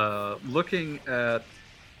 looking at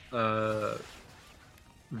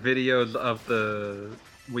videos of the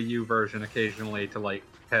Wii U version occasionally to like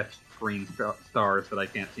test green stars that I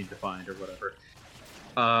can't seem to find or whatever.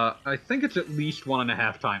 I think it's at least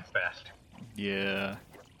 1.5 times faster. Yeah.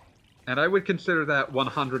 And I would consider that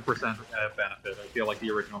 100% a benefit. I feel like the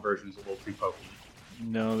original version is a little too pokey.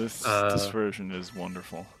 No, this version is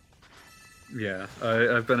wonderful. Yeah,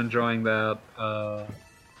 I've been enjoying that.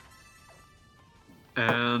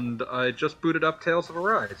 And I just booted up Tales of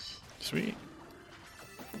Arise. Sweet.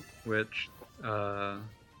 Which, that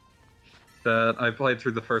I played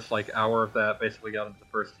through the first like hour of that, basically got into the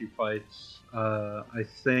first few fights. I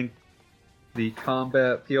think the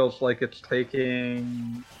combat feels like it's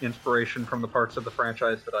taking inspiration from the parts of the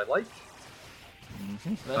franchise that I like.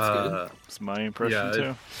 Mm-hmm. That's good. It's my impression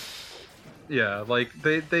too. Yeah, like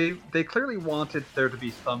they clearly wanted there to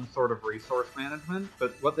be some sort of resource management,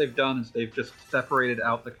 but what they've done is they've just separated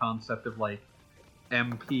out the concept of like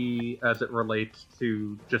MP as it relates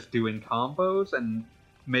to just doing combos and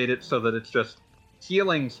made it so that it's just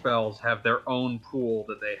healing spells have their own pool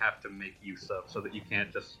that they have to make use of, so that you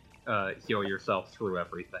can't just heal yourself through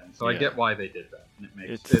everything. So I get why they did that, and it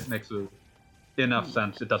makes enough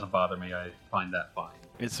sense. It doesn't bother me. I find that fine.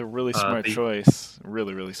 It's a really smart choice.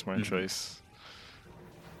 Really, really smart choice.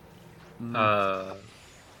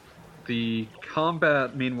 The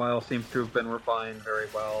combat, meanwhile, seems to have been refined very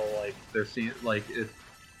well. Like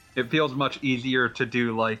it feels much easier to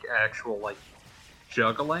do like actual like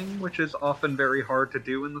juggling, which is often very hard to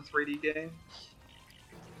do in the 3D games.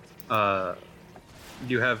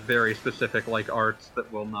 You have very specific like arts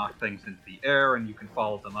that will knock things into the air, and you can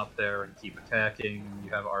follow them up there and keep attacking. You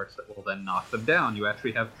have arts that will then knock them down. You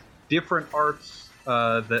actually have different arts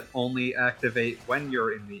that only activate when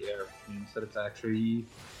you're in the air, which means that it's actually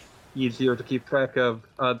easier to keep track of.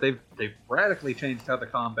 They've radically changed how the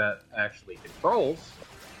combat actually controls.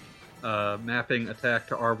 Mapping attack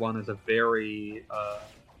to R1 is a very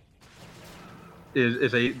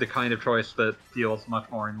the kind of choice that feels much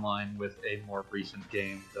more in line with a more recent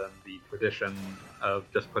game than the tradition of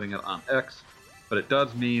just putting it on X. But it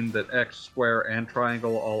does mean that X, square, and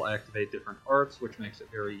triangle all activate different arts, which makes it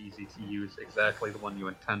very easy to use exactly the one you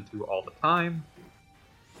intend to all the time.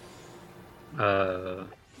 I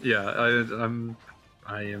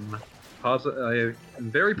am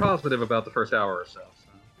very positive about the first hour or so.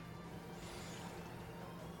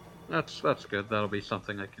 That's good. That'll be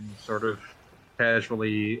something I can sort of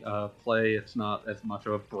casually play. It's not as much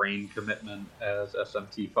of a brain commitment as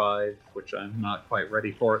SMT5, which I'm not quite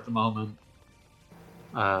ready for at the moment.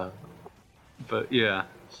 But yeah,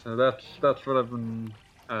 so that's what I've been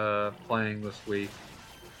playing this week.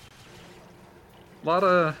 A lot.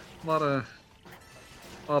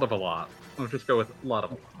 I'll just go with a lot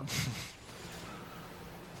of a lot.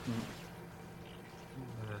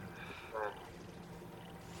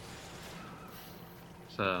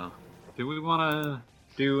 So, do we want to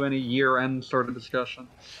do any year-end sort of discussion?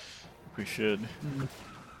 We should.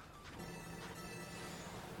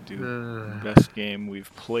 Do best game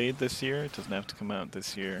we've played this year. It doesn't have to come out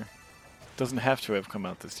this year. It Doesn't have to have come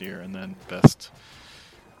out this year, and then best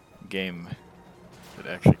game that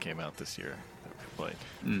actually came out this year that we played.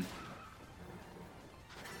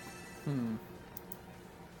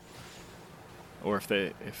 Or if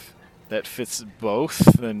that fits both,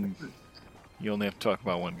 then you only have to talk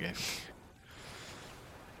about one game.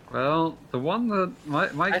 Well, the one that my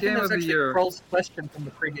I game think of that's the actually year. Kroll's question from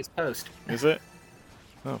the previous post. Is it?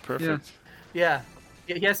 Oh, perfect. Yeah,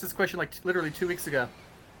 he asked this question like literally 2 weeks ago.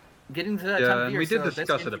 Getting to that Yeah, time of and year, we did so best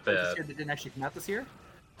discuss game it a you played bit. This year that didn't actually come out this year.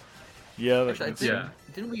 Yeah, Actually, Yeah.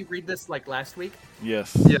 Didn't we read this like last week?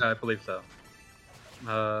 Yes. Yeah, I believe so.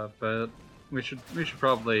 But we should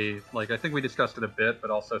probably I think we discussed it a bit,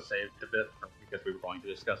 but also saved a bit because we were going to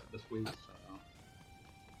discuss it this week.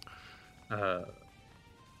 So.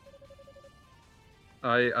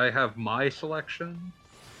 I have my selection,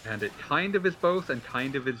 and it kind of is both and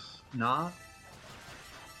kind of is not.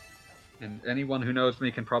 And anyone who knows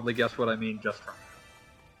me can probably guess what I mean just from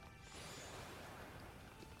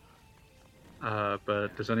it.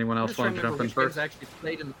 But does anyone else want to jump in which first? games I actually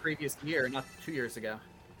played in the previous year, not 2 years ago.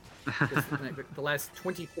 The last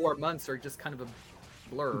 24 months are just kind of a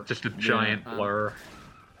blur. Just a giant blur.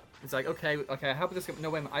 It's like, okay, how about this?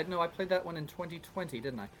 No, wait a minute. I know I played that one in 2020,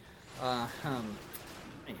 didn't I?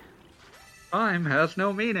 Time has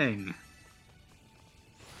no meaning.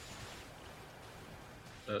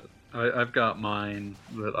 I've got mine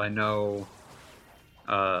that I know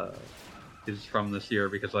is from this year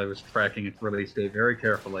because I was tracking its release date very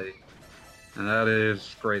carefully, and that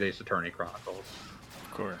is Great Ace Attorney Chronicles.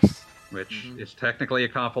 Of course. Which is technically a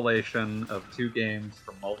compilation of 2 games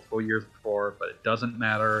from multiple years before, but it doesn't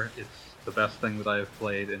matter. It's the best thing that I have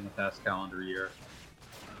played in the past calendar year.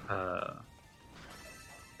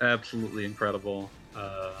 Absolutely incredible.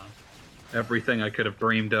 Everything I could have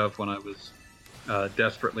dreamed of when I was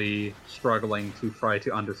desperately struggling to try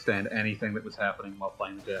to understand anything that was happening while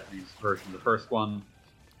playing the Japanese version of the first one.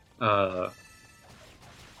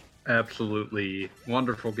 Absolutely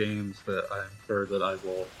wonderful games that I'm sure that I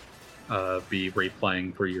will be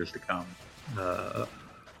replaying for years to come.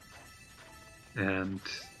 And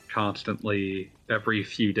constantly, every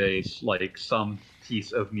few days, some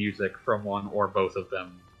piece of music from one or both of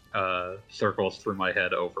them circles through my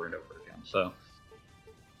head over and over again. So,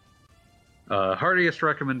 heartiest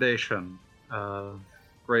recommendation.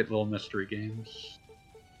 Great little mystery games.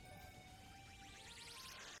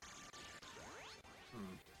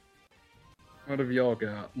 What have y'all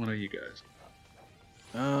got? What have you guys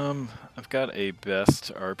got? I've got a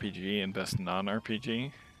best RPG and best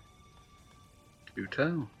non-RPG. Do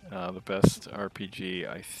tell. The best RPG,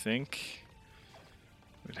 I think,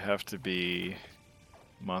 would have to be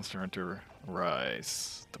Monster Hunter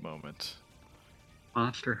Rise at the moment.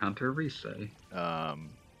 Monster Hunter Risei. I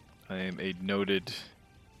am a noted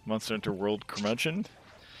Monster Hunter World curmudgeon.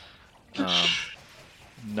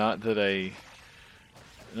 Not that I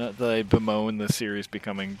bemoan the series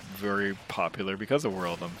becoming very popular because of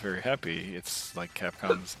World. I'm very happy. It's like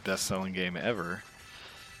Capcom's best-selling game ever.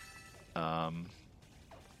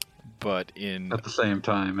 But at the same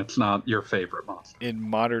time, it's not your favorite monster. In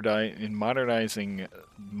modernizing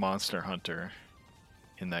Monster Hunter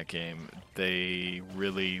in that game, they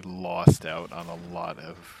really lost out on a lot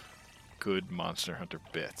of good Monster Hunter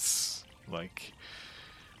bits. Like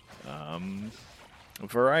a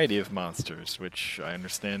variety of monsters, which I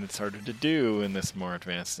understand it's harder to do in this more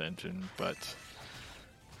advanced engine, but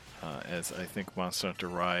as I think Monster Hunter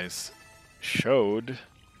Rise showed,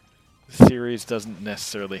 the series doesn't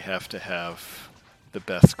necessarily have to have the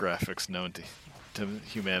best graphics known to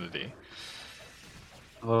humanity.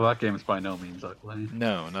 Well, that game is by no means ugly.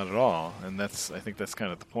 No, not at all. And I think that's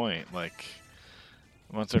kind of the point. Like,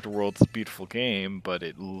 Monster Hunter World's a beautiful game, but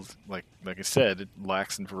it, like I said, it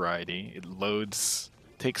lacks in variety. It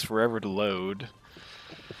takes forever to load,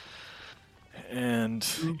 and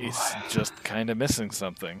it's just kind of missing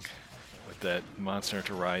something that Monster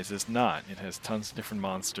Hunter Rise is not. It has tons of different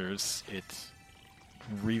monsters. It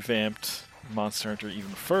revamped Monster Hunter even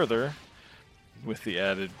further with the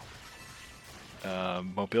added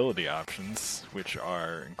mobility options, which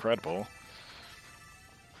are incredible.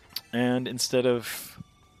 And instead of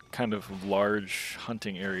kind of large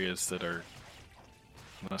hunting areas that are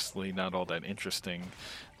honestly not all that interesting,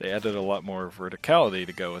 they added a lot more verticality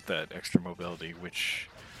to go with that extra mobility, which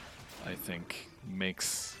I think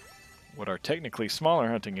makes what are technically smaller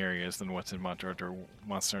hunting areas than what's in Monster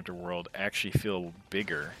Hunter World actually feel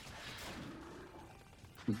bigger.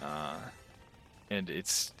 And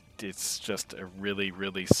it's just a really,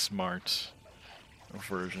 really smart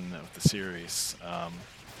version of the series.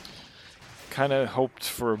 Kind of hoped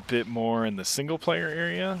for a bit more in the single-player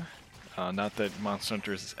area. Not that Monster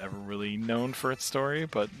Hunter is ever really known for its story,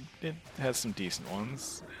 but it has some decent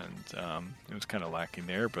ones, and it was kind of lacking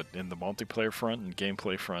there. But in the multiplayer front and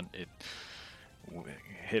gameplay front, it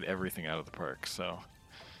hit everything out of the park. So,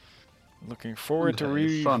 looking forward to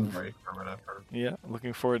Sunbreak or whatever. Yeah,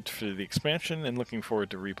 looking forward to the expansion and looking forward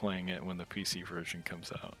to replaying it when the PC version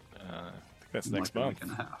comes out. I think that's next Like a month. week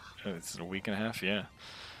and a half. It's a week and a half, yeah.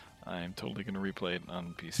 I'm totally going to replay it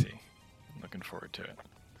on PC. I'm looking forward to it.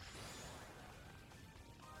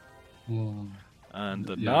 And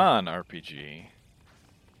the Yeah. non-RPG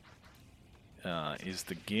is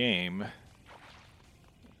the game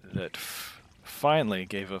that finally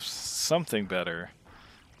gave us something better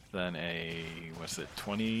than a,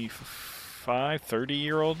 25,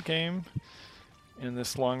 30-year-old game in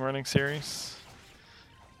this long-running series.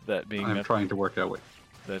 That being I'm trying to work out what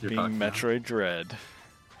that you're being talking about. Metroid Dread,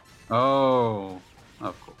 Oh,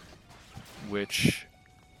 of course. which,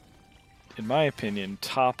 in my opinion,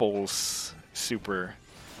 topples Super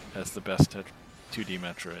as the best 2D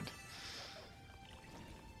Metroid.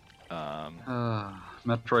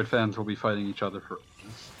 Metroid fans will be fighting each other for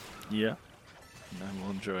ages. Yeah, and I will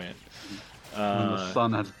enjoy it. When the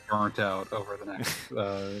sun has burnt out over the next,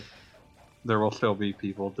 there will still be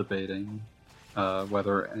people debating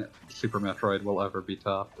whether Super Metroid will ever be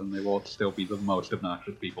topped, and they will still be the most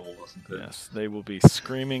obnoxious people to listen to. Yes, they will be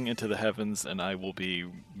screaming into the heavens, and I will be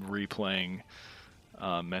replaying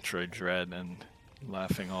Metroid Dread and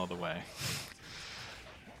laughing all the way.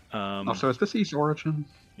 Also, is this East Origin?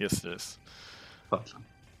 Yes, it is. Thought so.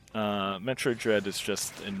 Metroid Dread is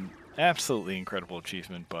just an absolutely incredible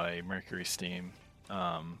achievement by Mercury Steam.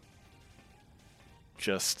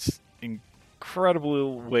 Just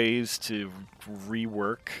incredible ways to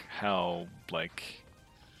rework how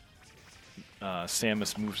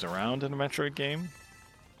Samus moves around in a Metroid game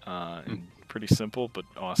in pretty simple but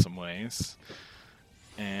awesome ways,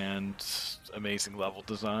 and amazing level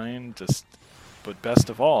design. But best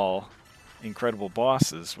of all, incredible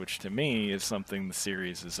bosses, which to me is something the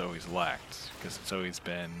series has always lacked, because it's always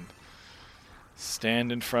been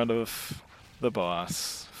stand in front of the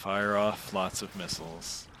boss, fire off lots of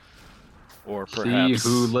missiles, or perhaps See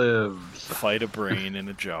who lives. fight a brain in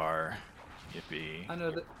a jar. Yippee. I know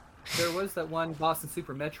that there was that one boss in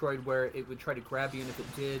Super Metroid where it would try to grab you, and if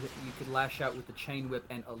it did, you could lash out with the chain whip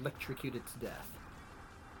and electrocute it to death.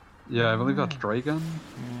 Yeah, I believe that's Dragon.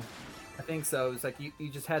 I think so. It was like you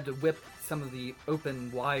just had to whip some of the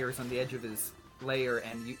open wires on the edge of his lair,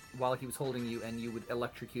 and while he was holding you, and you would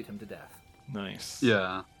electrocute him to death. Nice.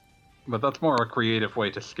 Yeah, but that's more a creative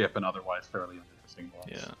way to skip an otherwise fairly uninteresting boss.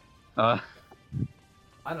 Yeah. I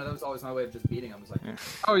don't know. That was always my way of just beating him. I was like,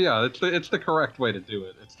 Oh yeah, it's the correct way to do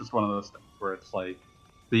it. It's just one of those things where it's like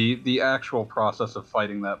the actual process of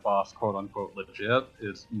fighting that boss, quote unquote, legit,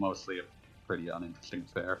 is mostly a pretty uninteresting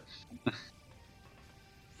affair.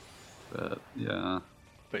 But yeah,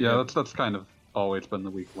 that's kind of always been the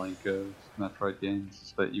weak link of Metroid games,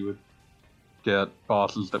 is that you would get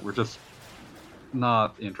bosses that were just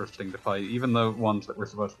not interesting to fight, even the ones that were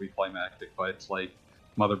supposed to be climactic fights, like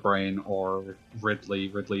Mother Brain or Ridley.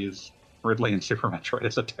 Ridley in Super Metroid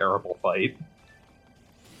is a terrible fight.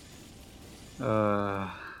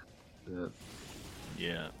 Yeah.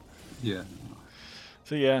 Yeah.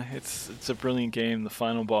 So yeah, it's a brilliant game. The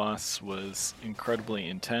final boss was incredibly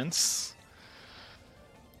intense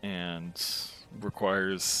and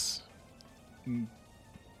requires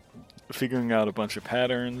figuring out a bunch of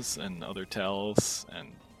patterns and other tells, and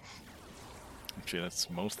actually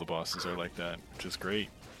most of the bosses are like that, which is great.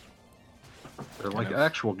 They're like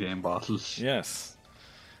actual game bosses. Yes.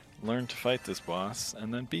 Learn to fight this boss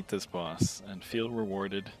and then beat this boss and feel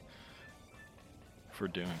rewarded for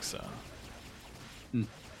doing so.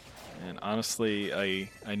 And honestly,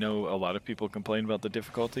 I know a lot of people complain about the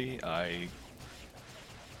difficulty. I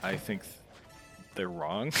think they're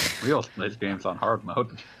wrong. We also play games on hard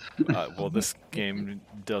mode. Well, this game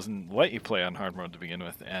doesn't let you play on hard mode to begin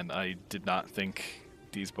with, and I did not think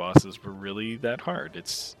these bosses were really that hard.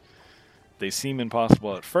 They seem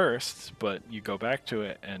impossible at first, but you go back to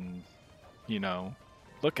it and,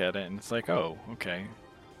 look at it, and it's like, oh, okay.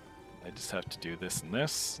 I just have to do this and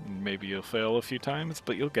this, and maybe you'll fail a few times,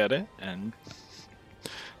 but you'll get it, and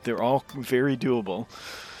they're all very doable.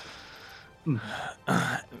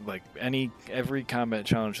 Like every combat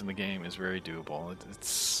challenge in the game is very doable.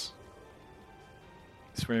 It's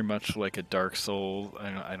very much like a Dark Souls.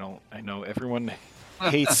 I know everyone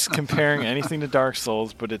hates comparing anything to Dark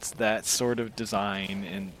Souls, but it's that sort of design,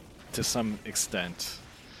 and to some extent,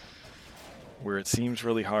 where it seems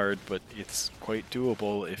really hard, but it's quite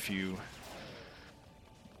doable if you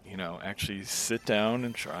actually sit down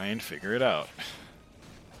and try and figure it out.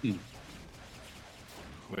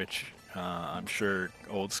 Which I'm sure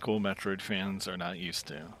old school Metroid fans are not used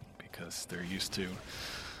to, because they're used to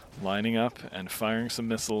lining up and firing some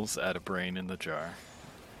missiles at a brain in the jar.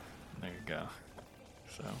 There you go.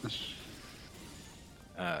 So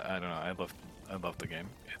I don't know. I love the game.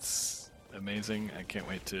 It's amazing. I can't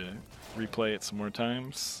wait to replay it some more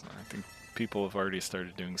times. I think people have already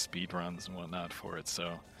started doing speed runs and whatnot for it.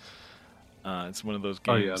 So it's one of those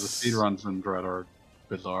games. Oh yeah, the speed runs in Dread are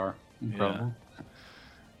bizarre, incredible. Yeah.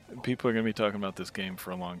 People are going to be talking about this game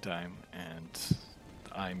for a long time, and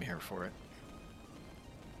I'm here for it.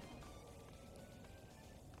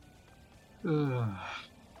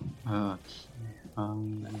 Let's see.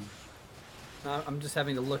 I'm just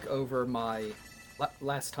having to look over my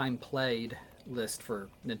last time played list for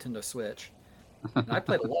Nintendo Switch. And I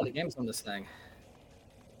played a lot of games on this thing.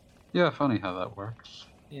 Yeah, funny how that works.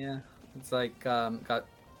 Yeah, it's like got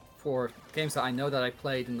 4 games that I know that I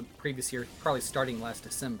played in the previous year, probably starting last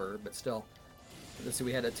December, but still. So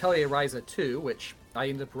we had Atelier Ryza 2, which I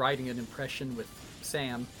ended up writing an impression with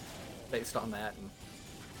Sam based on that, and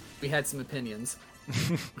we had some opinions.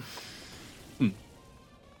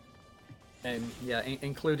 And yeah,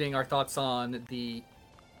 including our thoughts on the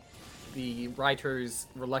writer's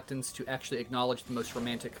reluctance to actually acknowledge the most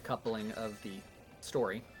romantic coupling of the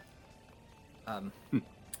story.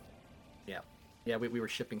 Yeah, we were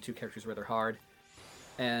shipping 2 characters rather hard.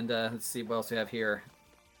 And let's see what else we have here.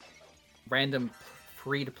 Random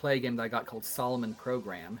free-to-play game that I got called Solomon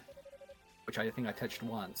Program, which I think I touched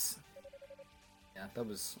once. Yeah, that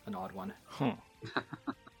was an odd one. Huh.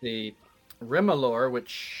 The Rimmelore,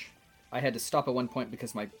 which I had to stop at one point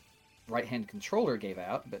because my right-hand controller gave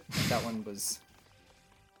out, but that one was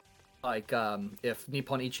like if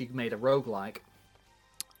Nippon Ichi made a roguelike.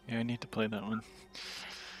 Yeah, I need to play that one.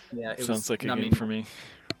 Yeah, it sounds like a game for me.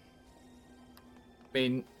 I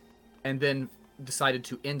mean, and then decided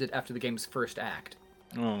to end it after the game's first act.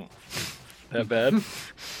 Oh, that bad?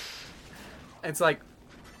 It's like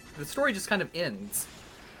the story just kind of ends.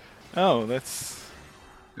 Oh, that's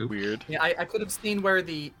Oops. weird. Yeah, I could have seen where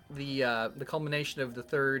the culmination of the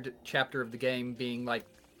 3rd chapter of the game being like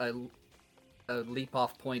a leap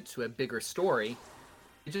off point to a bigger story.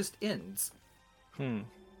 It just ends.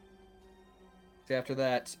 So after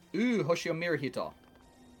that, Hoshio Mirahito.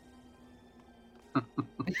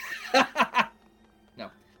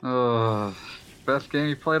 No. Best game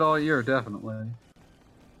you played all year, definitely.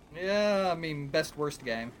 Yeah, I mean, best worst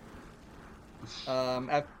game.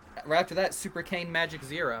 Right after that, Super Kane Magic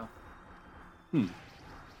Zero. Which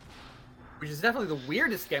is definitely the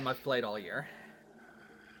weirdest game I've played all year.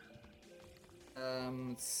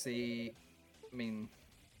 Let's see. I mean,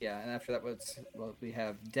 yeah, and after that, we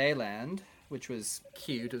have Dayland, which was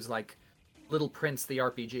cute. It was like Little Prince the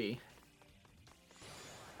RPG.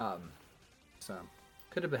 So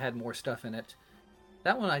could have had more stuff in it.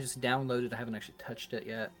 That one I just downloaded. I haven't actually touched it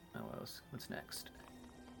yet. Oh, what's next?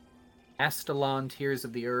 Astalon Tears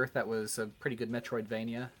of the Earth. That was a pretty good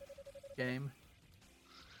Metroidvania game.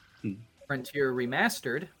 Frontier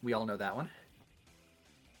Remastered. We all know that one.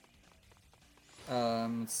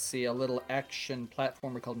 Let's see, a little action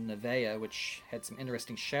platformer called Nevea, which had some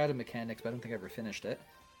interesting shadow mechanics, but I don't think I ever finished it.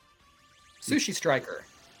 Sushi Striker.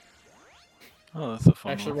 Oh, that's a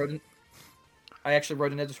fun one. I actually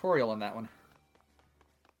wrote an editorial on that one.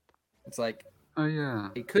 It's like, Oh yeah,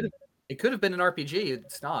 it could have been an RPG.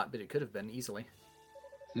 It's not, but it could have been easily.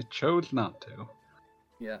 it chose not to.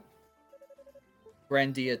 Yeah.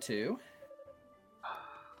 Grandia 2.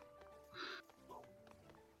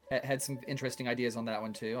 Had some interesting ideas on that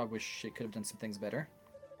one too. I wish it could have done some things better.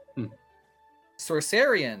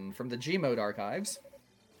 Sorcerian from the Gmode archives.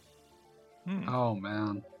 Oh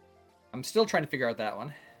man. I'm still trying to figure out that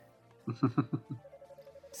one.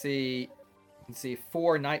 Let's see,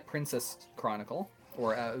 4 Night Princess Chronicle,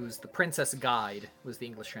 or it was the Princess Guide was the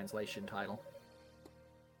English translation title.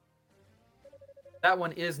 That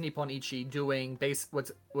one is Nippon Ichi doing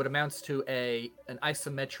what amounts to an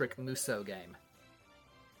isometric Musou game.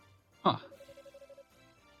 Huh.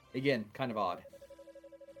 Again, kind of odd.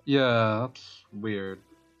 Yeah, that's weird.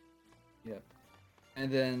 Yep.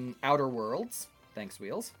 And then Outer Worlds. Thanks,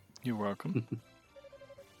 Wheels. You're welcome.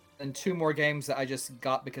 And 2 more games that I just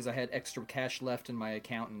got because I had extra cash left in my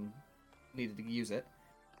account and needed to use it.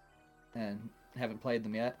 And haven't played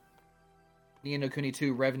them yet. Ni no Kuni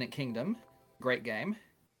 2 Revenant Kingdom. Great game.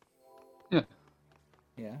 Yeah.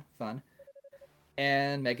 Yeah, fun.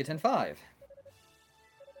 And Megaten 5.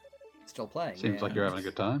 Still playing. Seems like you're having a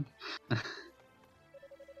good time.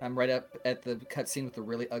 I'm right up at the cutscene with the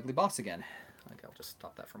really ugly boss again. Okay, I'll just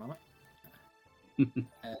stop that for a moment.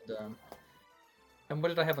 And what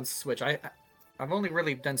did I have on Switch? I've only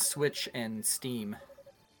really done Switch and Steam.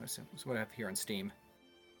 That's what I have here on Steam.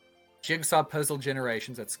 Jigsaw Puzzle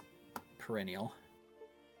Generations, that's perennial.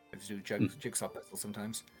 I just do Jigsaw puzzles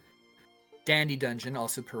sometimes. Dandy Dungeon,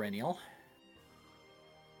 also perennial.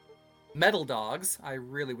 Metal Dogs, I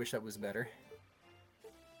really wish that was better.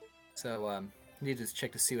 So, need to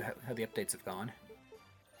check to see how the updates have gone.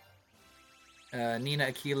 Nina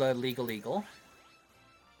Aquila Legal.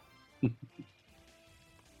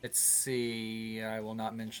 Let's see, I will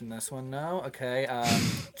not mention this one, no. Okay,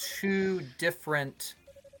 two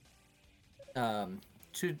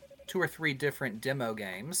or three different demo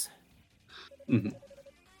games. Mm-hmm.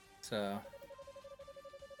 So,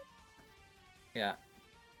 yeah.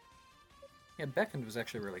 Yeah, Beckoned was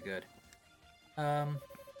actually really good.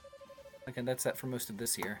 Okay, that's that for most of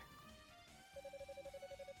this year.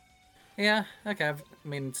 Yeah, okay, I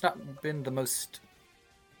mean, it's not been the most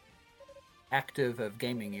active of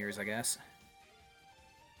gaming years, I guess.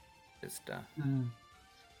 Just,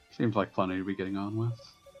 Seems like plenty to be getting on with.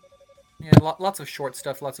 yeah, lots of short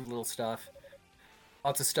stuff, lots of little stuff.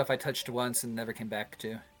 Lots of stuff I touched once and never came back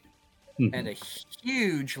to. And a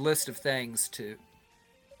huge list of things to...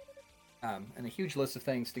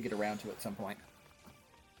 get around to at some point.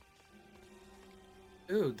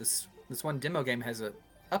 Ooh, this one demo game has a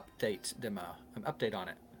update on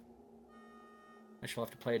it. I shall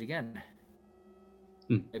have to play it again.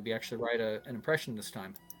 Maybe actually write an impression this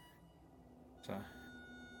time. So,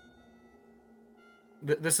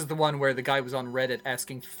 this is the one where the guy was on Reddit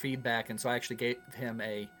asking for feedback, and so I actually gave him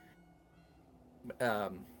a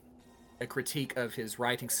critique of his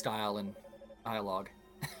writing style and dialogue.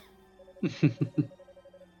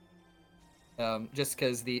 Just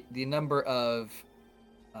because the number of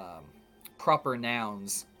proper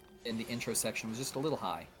nouns in the intro section was just a little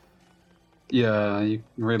high. Yeah, you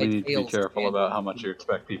really Like need to be Tales careful and- about how much you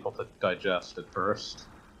expect people to digest at first.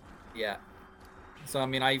 Yeah. So I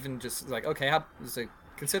mean, I even just like, okay,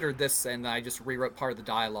 consider this, and I just rewrote part of the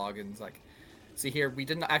dialogue, and it's like, see here, we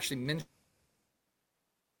didn't actually mention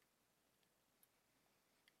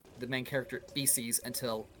the main character species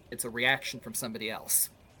until it's a reaction from somebody else,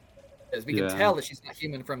 because we can Yeah. tell that she's not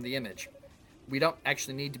human from the image. We don't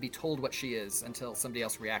actually need to be told what she is until somebody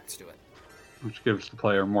else reacts to it. Which gives the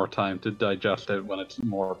player more time to digest it when it's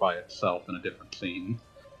more by itself in a different scene.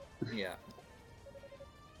 Yeah.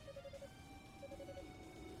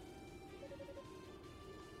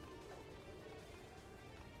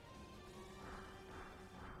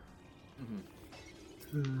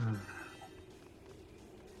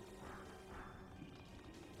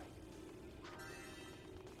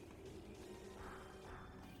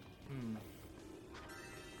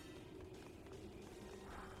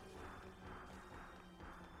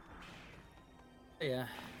 Yeah,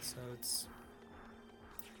 so it's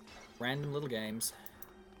random little games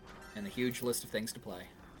and a huge list of things to play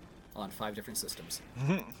on 5 different systems.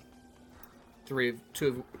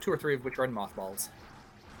 Two or three of which are in mothballs.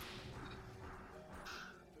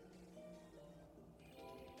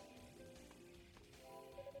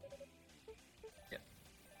 Yep.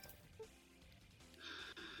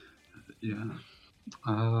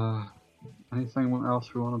 Yeah. Anything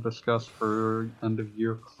else we want to discuss for end of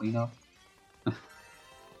year cleanup?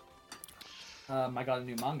 I got a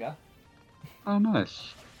new manga. Oh,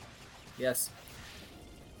 nice. Yes.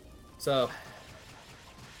 So,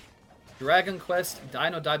 Dragon Quest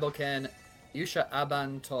Dino Daiboken Yusha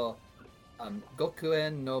Aban to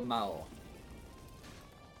Gokuen no Mao.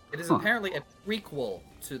 It is apparently a prequel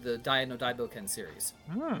to the Dino Daiboken series.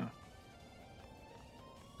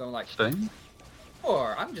 So I'm like, Staying?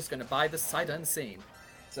 or I'm just gonna buy this sight unseen.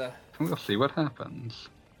 So, We'll see what happens.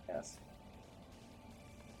 yes.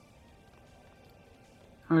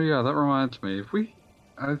 Oh yeah, that reminds me.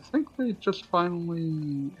 I think they just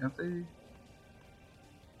finally have they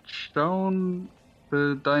shown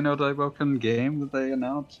the Dino Daiboken game that they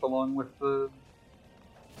announced along with the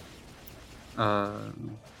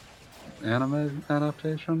anime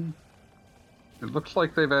adaptation. It looks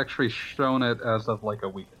like they've actually shown it as of like a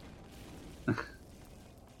week.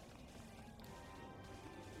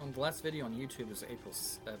 The last video on YouTube was April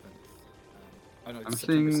 7th. Oh no, it's I'm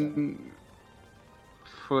September 7th. seeing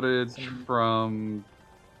footage from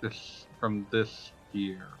this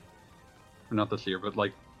year. Not this year, but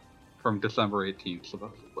like from December 18th,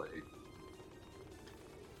 supposedly.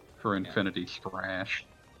 For Infinity Strash.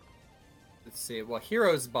 Let's see. Well,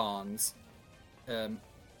 Heroes Bonds. Oh,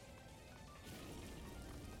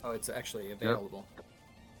 it's actually available.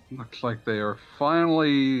 Looks like they are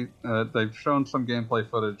finally. They've shown some gameplay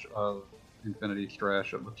footage of Infinity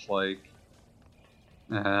Strash, it looks like.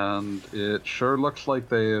 And it sure looks like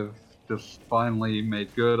they have just finally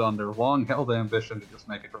made good on their long-held ambition to just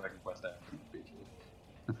make a Dragon Quest action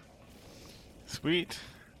RPG. Sweet.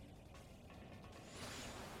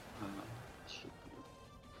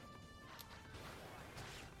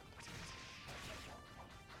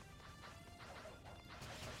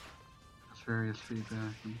 Various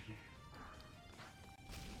feedback.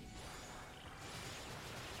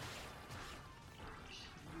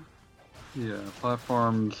 Yeah,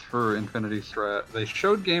 platforms for Infinity Strat. They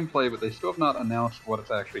showed gameplay, but they still have not announced what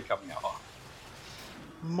it's actually coming out on.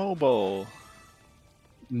 Mobile.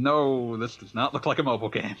 No, this does not look like a mobile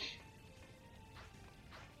game.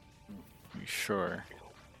 You sure?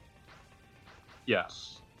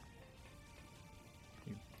 Yes.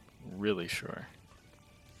 Really sure?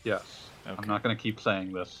 Yes. Okay. I'm not going to keep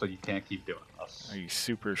saying this, so you can't keep doing this. Are you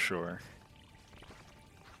super sure?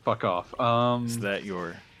 Fuck off. Is that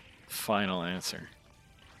your final answer?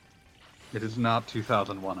 It is not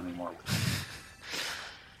 2001 anymore.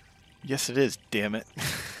 Yes, it is. Damn it!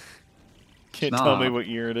 Can't tell me what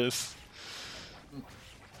year it is.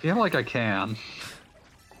 I feel like I can.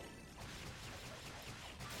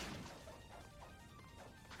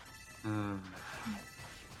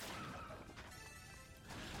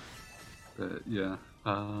 But yeah.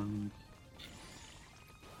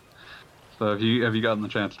 So have you gotten the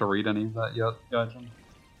chance to read any of that yet, Gaijin?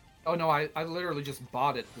 Oh no, I literally just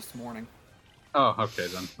bought it this morning. Oh, okay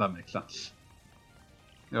then. That makes sense.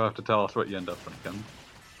 You'll have to tell us what you end up thinking.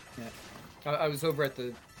 Yeah. I was over at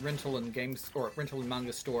the rental and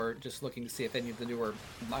manga store just looking to see if any of the newer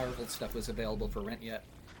Marvel stuff was available for rent yet.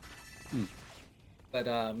 But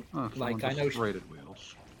like I know rated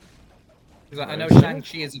wheels. Because I know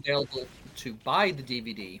Shang-Chi is available to buy the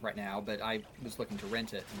DVD right now, but I was looking to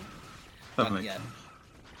rent it. That makes sense.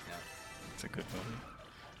 Yeah. It's a good movie.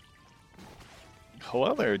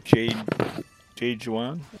 Hello there, Jade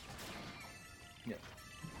Juan. Yeah.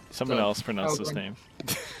 Someone else pronounced his name.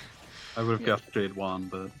 I would have guessed Jade Wan,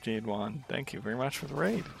 but... Jade Wan, thank you very much for the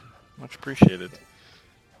raid. Much appreciated.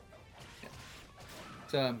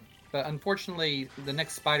 So, but unfortunately, the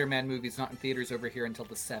next Spider-Man movie is not in theaters over here until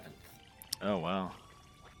the 7th. Oh, wow.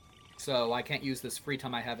 So I can't use this free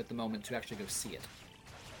time I have at the moment to actually go see it.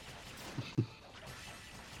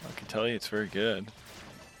 I can tell you it's very good.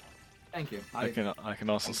 Thank you. I can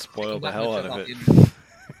also spoil the that hell much out of about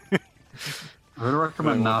it. I would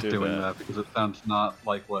recommend not do doing that. that because it sounds not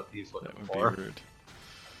like what he's That looking would for. be rude.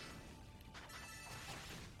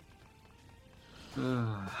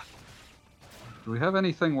 Do we have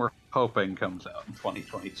anything we're hoping comes out in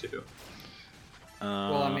 2022?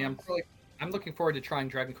 Well, I mean, I'm looking forward to trying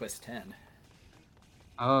Dragon Quest X.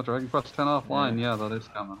 Oh, Dragon Quest X offline, yeah, that is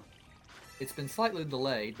coming. It's been slightly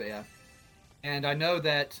delayed, but yeah. And I know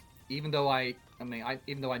that even though I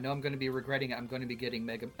know I'm going to be regretting it, I'm going to be getting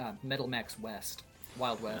Metal Max West,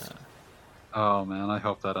 Wild West. Oh man, I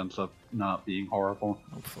hope that ends up not being horrible.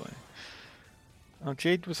 Hopefully. Oh,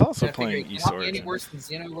 Jade was also I figure playing it East cannot be any Origin. worse than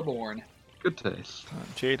Xeno Reborn. Good taste.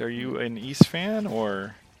 Jade, are you an East fan,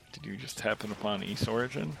 or did you just happen upon East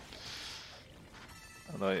Origin?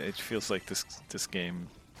 Although it feels like this game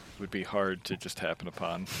would be hard to just happen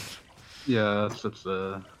upon. Yeah, it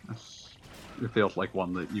feels like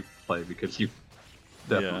one that you play because you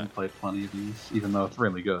definitely played plenty of these, even though it's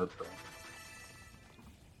really good. But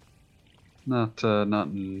not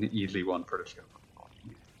an easy one for discovery.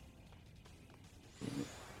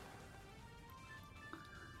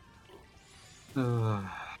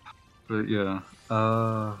 But yeah,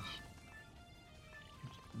 let's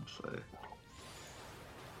say.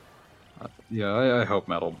 I hope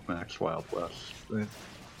Metal Max Wild West. I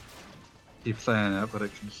keep saying it, but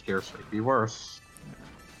it can scarcely be worse.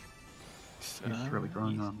 It's really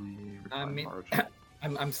growing on me. I mean,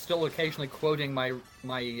 I'm still occasionally quoting my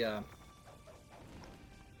let's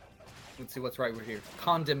see what's right over here.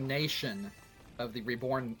 Condemnation of the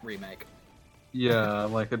Reborn remake. Yeah,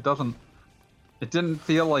 like it didn't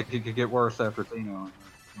feel like it could get worse after Xeno.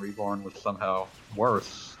 Reborn was somehow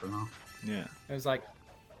worse. Yeah. I was like,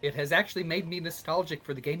 it has actually made me nostalgic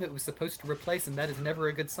for the game it was supposed to replace, and that is never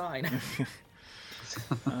a good sign.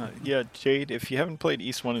 Yeah, Jade, if you haven't played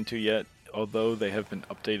East 1 and 2 yet, although they have been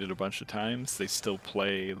updated a bunch of times, they still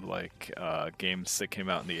play like games that came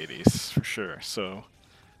out in the 80s, for sure. So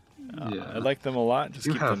I like them a lot, just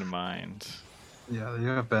keep them in mind. Yeah, you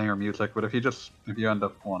have banger music, but if you end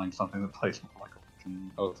up wanting something that plays more like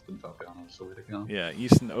Oath and Felgana is the way to go. Yeah,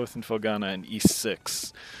 East and Oath and Felgana and East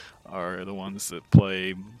 6 are the ones that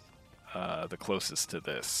play the closest to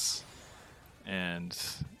this. And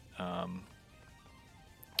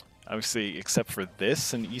obviously, except for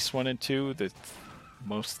this and East 1 and 2, that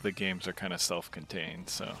most of the games are kind of self-contained.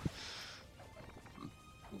 So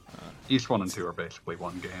East 1 and 2 are basically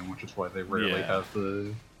one game, which is why they rarely Yeah. have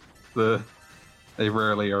the they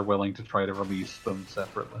rarely are willing to try to release them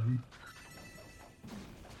separately.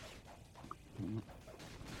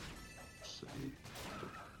 Let's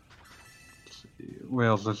see.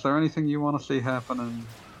 Wales, is there anything you want to see happening?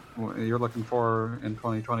 What you're looking for in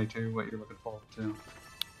 2022? What you're looking forward to?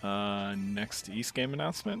 next East game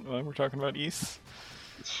announcement. When we're talking about East.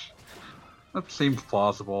 That seems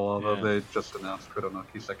plausible, although Yeah. they just announced Kurono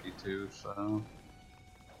Kiseki 2, so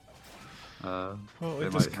Well, they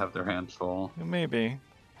it might just- have their hands full. Maybe.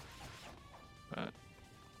 But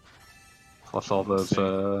Plus all We'll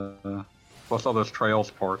those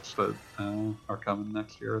Trails ports that are coming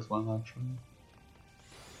next year as well. Actually,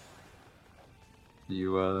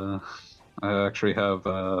 I actually have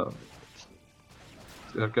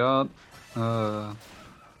I've got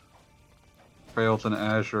Trails in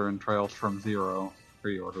Azure and Trails from Zero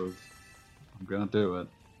pre-ordered. I'm gonna do it.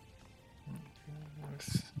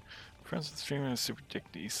 Friends with streaming is super dick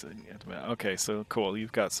decent. Okay, so cool.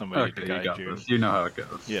 You've got somebody to Okay, you guide got you. this. You know how it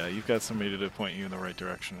goes. Yeah, you've got somebody to point you in the right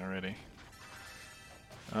direction already.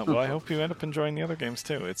 Well, I hope you end up enjoying the other games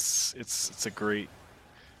too. It's a great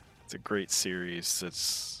series.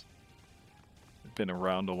 It's been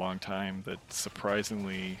around a long time that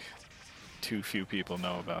surprisingly too few people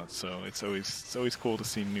know about. So it's always cool to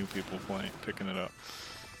see new people picking it up.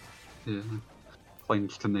 Yeah.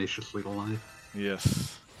 Clings tenaciously to life.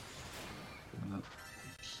 Yes.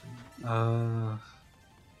 What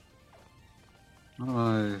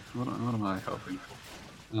am I hoping for?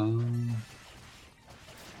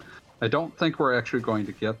 I don't think we're actually going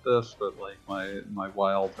to get this, but like my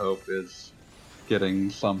wild hope is getting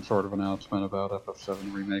some sort of announcement about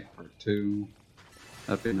FF7 Remake Part 2.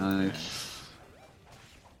 That'd be nice.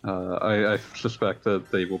 I suspect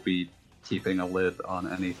that they will be keeping a lid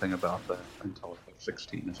on anything about that until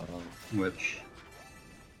FF16 is out, which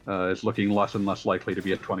is looking less and less likely to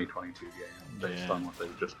be a 2022 game based Yeah. on what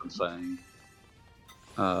they've just been saying.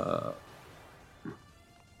 Let's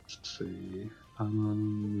see.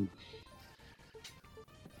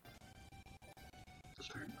 Is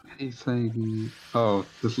there anything? Oh,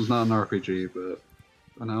 this is not an RPG, but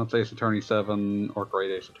announce Ace Attorney 7 or Great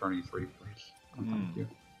Ace Attorney 3, please. Thank you.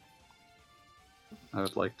 I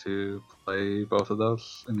would like to play both of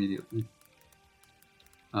those immediately.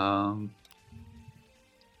 Oh,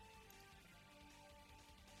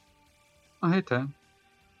 hey, Tam.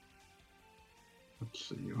 Let's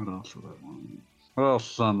see, what else would I want? What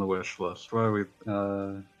else is on the wish list? What are we,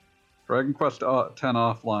 Dragon Quest 10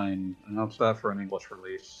 Offline. Announce that for an English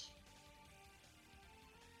release.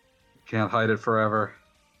 Can't hide it forever.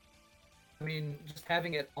 I mean, just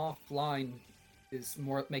having it offline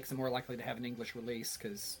makes it more likely to have an English release,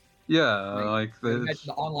 because Yeah, I imagine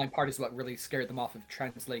the online part is what really scared them off of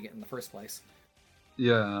translating it in the first place.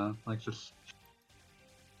 yeah, like just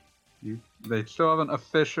they still haven't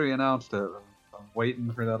officially announced it. I'm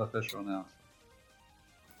waiting for that official announcement.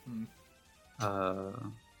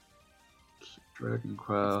 Dragon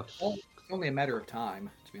Quest. Well, it's only a matter of time,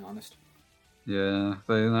 to be honest. Yeah,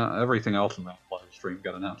 everything else in that live stream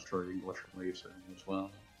got announced for English release as well.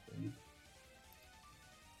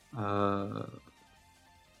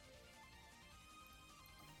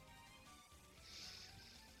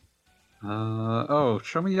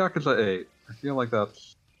 Show me Yakuza 8. I feel like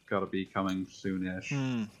that's got to be coming soonish.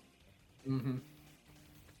 Mm-hmm.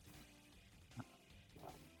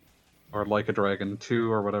 Or Like a Dragon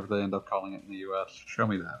 2, or whatever they end up calling it in the US. Show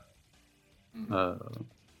me that. Mm-hmm.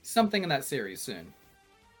 Something in that series soon.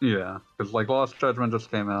 Yeah, because like Lost Judgment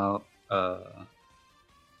just came out.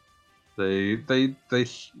 They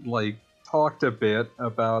like talked a bit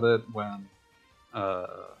about it when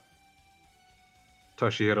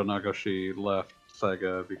Toshihiro Nagoshi left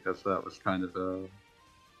Sega, because that was kind of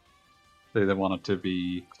they wanted to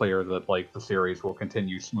be clear that like the series will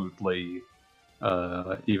continue smoothly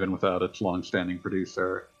even without its long-standing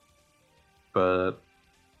producer. But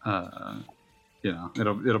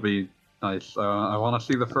it'll be nice. I want to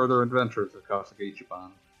see the further adventures of Kasuga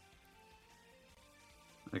Ichiban.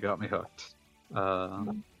 They got me hooked.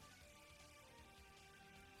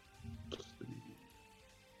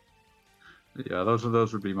 Yeah,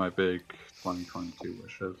 those would be my big 2022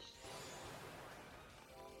 wishes.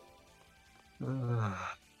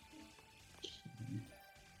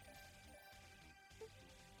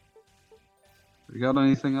 We got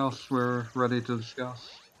anything else we're ready to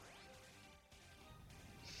discuss?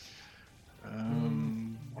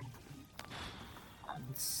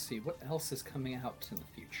 Let's let's see what else is coming out in the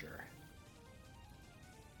future.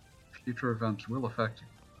 Future events will affect you.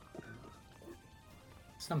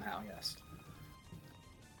 Somehow, yes.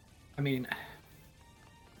 I mean,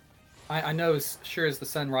 I know as sure as the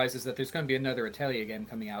sun rises that there's going to be another Atelier game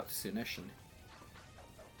coming out soonish,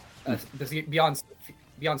 and there's Beyond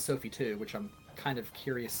Sophie 2, which I'm kind of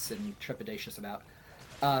curious and trepidatious about.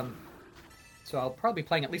 So I'll probably be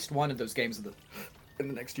playing at least one of those games in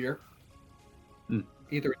the next year.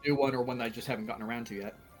 Either a new one or one that I just haven't gotten around to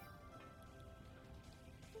yet.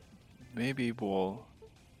 Maybe we'll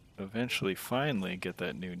eventually finally get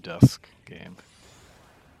that new Dusk game.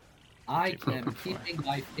 I am keeping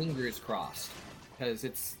my fingers crossed because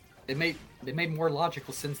it made more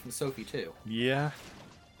logical sense than Sophie 2. Yeah.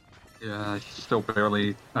 Yeah,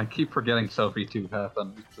 I keep forgetting Sophie 2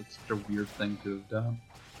 happened. It's such a weird thing to have done.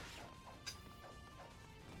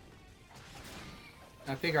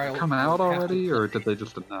 I figure I'll Come out have to already, play. or did they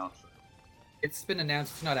just announce it? It's been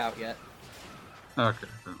announced. It's not out yet. Okay,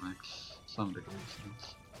 that makes some degree of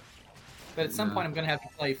sense. But at some Yeah. point, I'm going to have to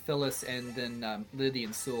play Phyllis and then Lydie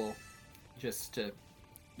and Sewell, just to.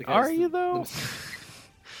 Are you though?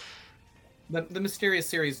 The Mysterious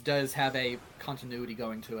series does have a continuity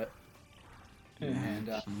going to it,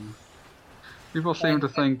 and People seem to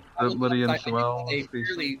think I that will Lydia and I do Sewell have a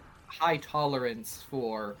fairly high tolerance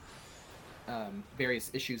for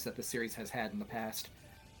various issues that the series has had in the past.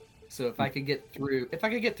 So if I could get through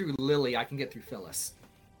Lily, I can get through Phyllis.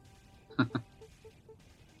 And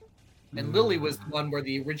Lily was the one where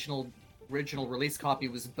the original release copy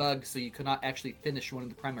was bugged, so you could not actually finish one of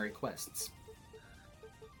the primary quests.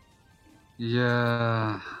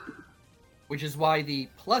 Yeah. Which is why the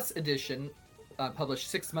Plus edition, published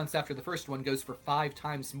 6 months after the first one, goes for 5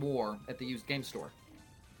 times more at the used game store.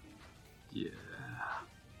 Yeah.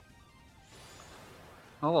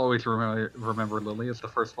 I'll always remember Lily as the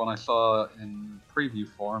first one I saw in preview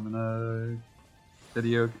form in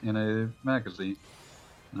a magazine.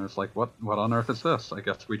 And I was like, what on earth is this? I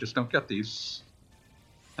guess we just don't get these.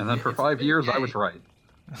 And then for It's 5 a years, I game. was right.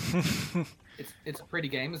 It's a pretty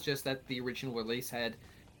game. It's just that the original release had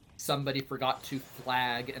somebody forgot to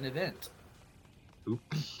flag an event.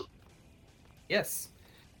 Oops. Yes,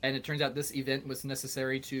 and it turns out this event was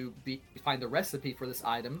necessary to find the recipe for this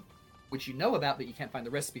item, which you know about, but you can't find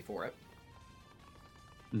the recipe for it.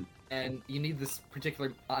 And you need this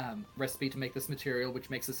particular recipe to make this material, which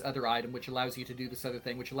makes this other item, which allows you to do this other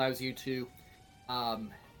thing, which allows you to,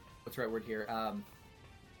 what's the right word here?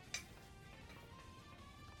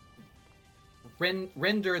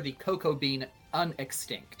 Render the cocoa bean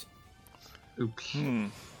unextinct. Oops.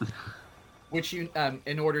 Which you,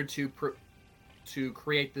 in order to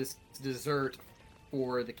create this dessert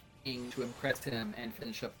for the king to impress him and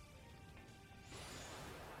finish up.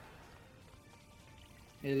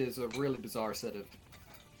 It is a really bizarre set of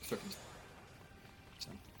circumstances.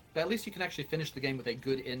 But at least you can actually finish the game with a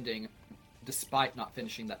good ending, despite not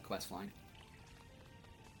finishing that quest line.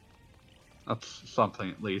 That's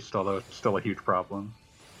something at least, although it's still a huge problem.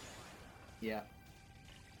 Yeah.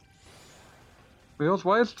 Wheels,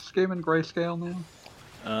 why is this game in grayscale now?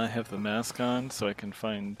 I have the mask on so I can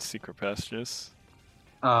find secret passages.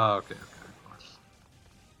 Okay, of course.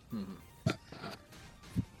 Mm-hmm.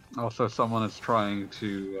 Also, someone is trying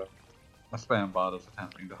to... a spam bot is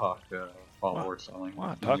attempting to hawk followers selling. Wow,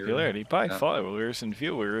 your- popularity by yeah. followers and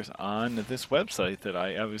viewers on this website that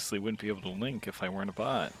I obviously wouldn't be able to link if I weren't a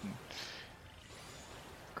bot.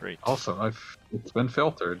 Great. Also, it's been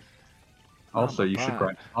filtered. Also, I'm a you should bot.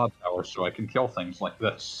 grind mod power so I can kill things like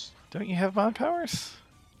this. Don't you have mod powers?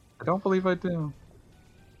 I don't believe I do.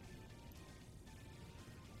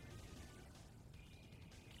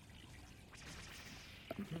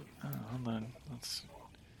 Oh, hold on. Let's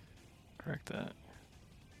correct that.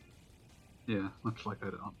 Yeah, looks like I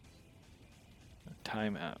don't.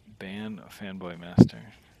 Time out. Ban Fanboy Master.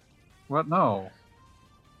 What? No.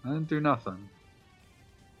 I didn't do nothing.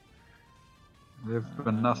 They've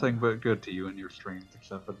been nothing but good to you in your streams,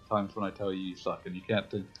 except for the times when I tell you you suck, and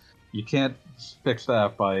you can't fix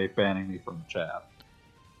that by banning me from the chat.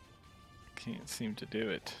 Can't seem to do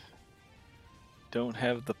it. Don't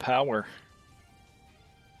have the power.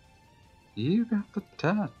 You got the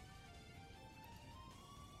tat.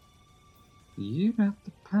 You got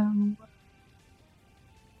the power.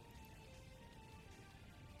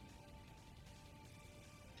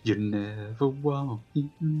 You never walk, you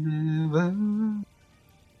never.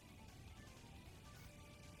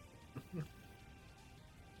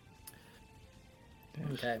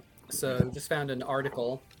 Okay, so just found an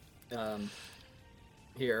article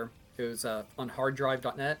here. It was on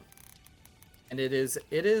harddrive.net, and it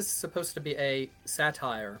is supposed to be a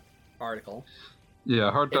satire article Yeah,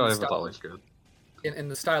 Hard In the Dive is style- always good. in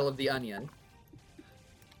the style of The Onion.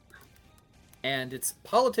 And it's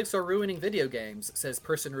politics are ruining video games, says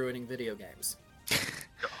person ruining video games.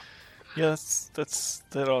 Yeah,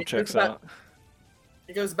 that all It checks goes about- out.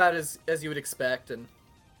 It goes about as you would expect, and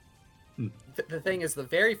the thing is, the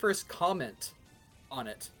very first comment on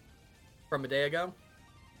it from a day ago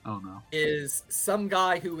Oh no. is some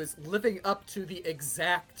guy who is living up to the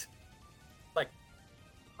exact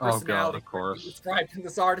Oh god, personality of course. described in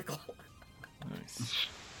this article. Nice.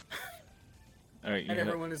 All right, And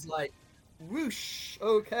everyone is like, whoosh,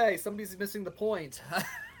 okay, somebody's missing the point.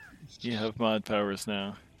 you have mod powers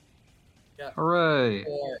now. Hooray!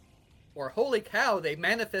 or holy cow, they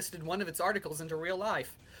manifested one of its articles into real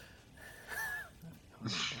life.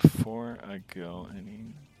 Before I go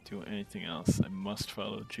do anything else, I must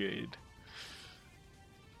follow Jade.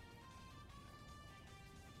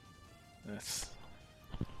 That's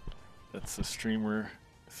the streamer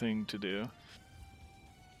thing to do.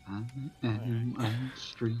 I'm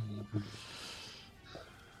streaming.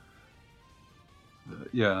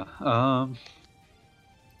 Yeah.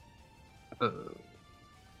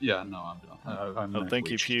 Yeah. No, I'm done. I'm Oh, thank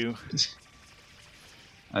you, actually- Pew.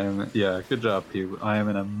 I am. Yeah. Good job, Pew. I am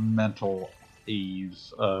in a mental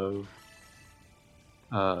haze of.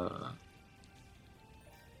 I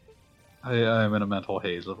am in a mental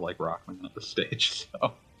haze of like Rockman at the stage.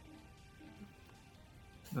 So.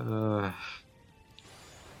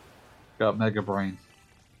 Got Mega Brain.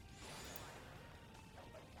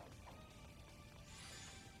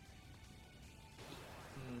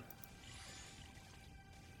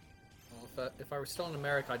 Well, if I were still in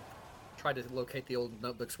America, I'd try to locate the old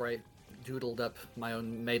notebooks where I doodled up my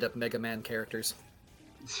own made-up Mega Man characters.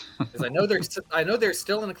 Because I know they're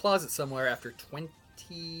still in a closet somewhere after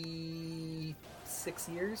 26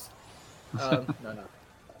 years. No,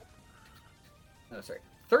 sorry,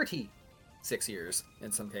 36 years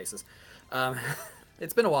in some cases.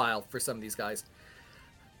 It's been a while for some of these guys.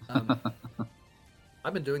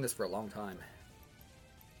 I've been doing this for a long time.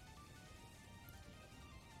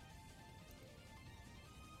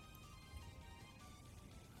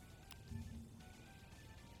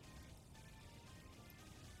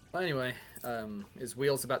 Well, anyway, is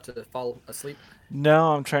Wheels about to fall asleep?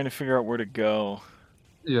 No, I'm trying to figure out where to go.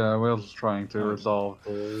 Yeah, Wales is trying to resolve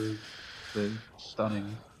the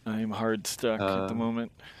stunning. I'm hard stuck at the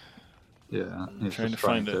moment. Yeah, I'm he's trying to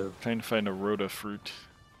just find a Rhoda fruit.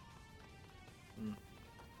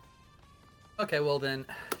 Okay, well then,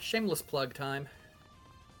 shameless plug time.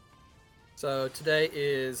 So today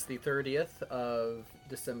is the 30th of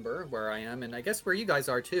December, where I am, and I guess where you guys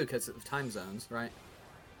are too, because of time zones, right?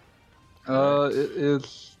 It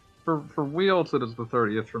is for Wheels. It is the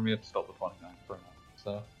 30th. For me, it's still the 29th for now.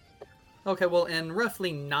 So. Okay, well, in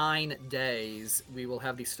roughly 9 days, we will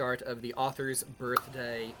have the start of the author's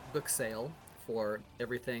birthday book sale for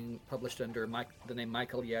everything published under the name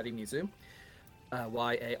Michael Yarimizu,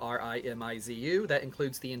 Yarimizu. That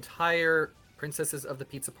includes the entire Princesses of the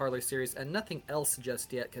Pizza Parlor series and nothing else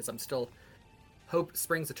just yet, because I'm still hope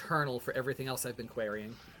springs eternal for everything else I've been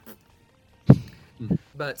querying.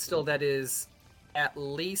 But still, that is at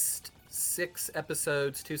least 6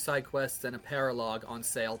 episodes, 2 side quests, and a paralogue on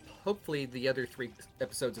sale. Hopefully the other 3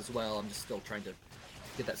 episodes as well. I'm just still trying to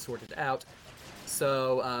get that sorted out.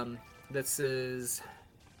 So this is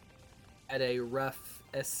at a rough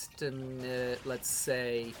estimate, let's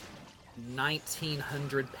say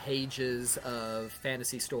 1,900 pages of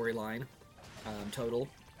fantasy storyline total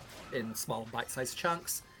in small bite-sized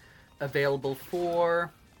chunks. Available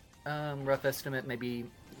for, rough estimate, maybe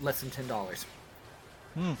less than $10.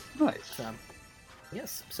 Nice.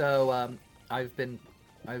 Yes. So I've been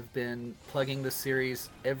plugging this series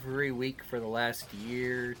every week for the last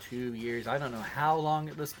year, 2 years. I don't know how long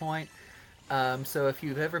at this point. So if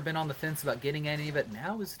you've ever been on the fence about getting any of it,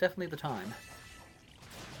 now is definitely the time.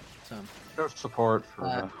 So. There's support for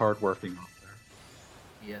hardworking out there.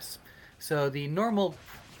 Yes. So the normal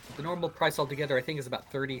price altogether, I think, is about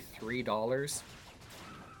 $33.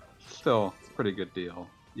 Still, it's a pretty good deal,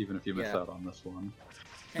 even if you miss Yeah. out on this one.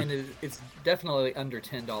 And it's definitely under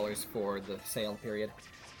 $10 for the sale period.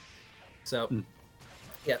 So,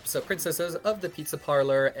 yeah. So, Princesses of the Pizza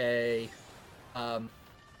Parlor,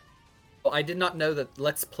 well, I did not know that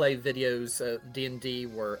Let's Play videos, D&D,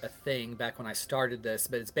 were a thing back when I started this,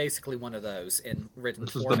 but it's basically one of those in written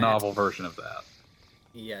This is format. the novel version of that.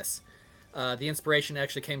 Yes. The inspiration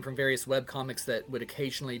actually came from various webcomics that would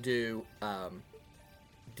occasionally do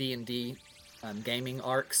D&D gaming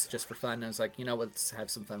arcs just for fun. I was like, you know, let's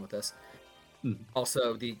have some fun with this.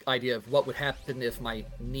 Also, the idea of what would happen if my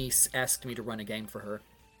niece asked me to run a game for her.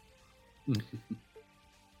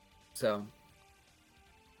 So,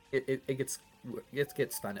 it gets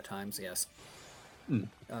fun at times, yes.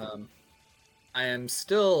 I am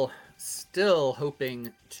still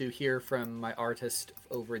hoping to hear from my artist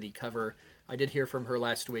over the cover. I did hear from her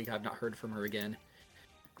last week. I've not heard from her again.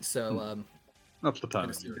 So, that's the time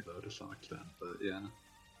of year, though, to some extent. But yeah.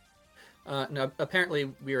 No,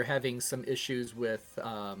 apparently we are having some issues with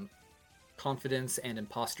confidence and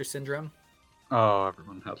imposter syndrome. Oh,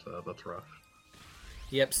 everyone has that. That's rough.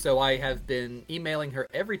 Yep, so I have been emailing her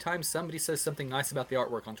every time somebody says something nice about the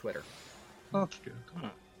artwork on Twitter. That's good.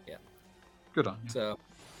 Yeah. Good on you. So,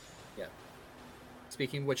 yeah.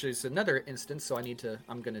 Speaking, which is another instance, so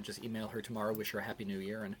I'm going to just email her tomorrow, wish her a Happy New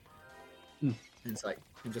Year, and it's like,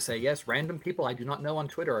 and just say, yes, random people I do not know on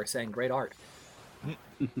Twitter are saying great art.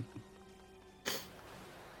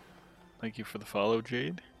 Thank you for the follow,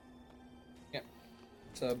 Jade. Yeah.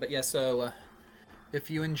 So, but yeah, so if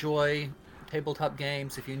you enjoy tabletop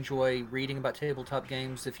games, if you enjoy reading about tabletop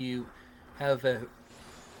games, if you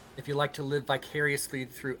like to live vicariously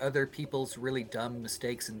through other people's really dumb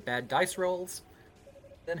mistakes and bad dice rolls,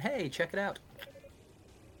 then hey, check it out.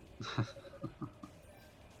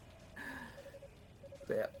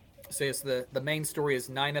 Yeah. So yes, the main story is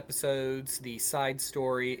 9 episodes. The side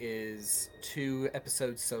story is 2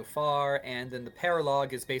 episodes so far, and then the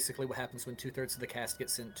paralogue is basically what happens when 2/3 of the cast get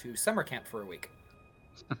sent to summer camp for a week.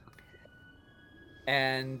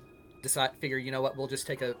 And figure, you know what? We'll just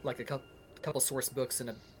take a couple source books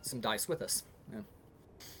and some dice with us.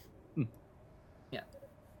 Yeah. Yeah.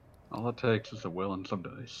 All it takes is a will and some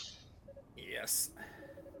dice. Yes.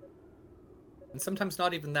 And sometimes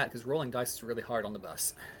not even that, because rolling dice is really hard on the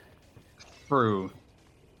bus. True.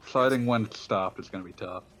 Deciding when to stop is going to be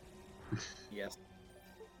tough. Yes.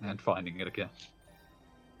 And finding it again.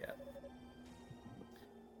 Yeah.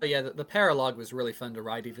 But yeah, the paralogue was really fun to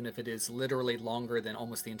write, even if it is literally longer than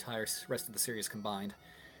almost the entire rest of the series combined.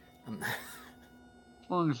 As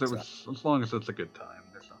long as it's a good time,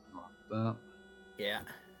 there's nothing wrong with that. Yeah.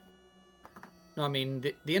 No, I mean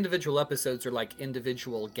the individual episodes are like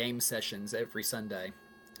individual game sessions every Sunday.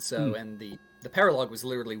 So, and the paralogue was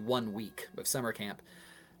literally 1 week of summer camp.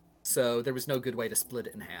 So there was no good way to split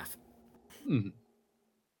it in half.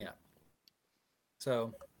 Yeah.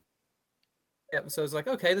 So, yeah, so it's like,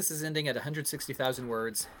 okay, this is ending at 160,000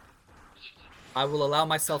 words. I will allow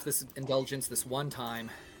myself this indulgence this one time.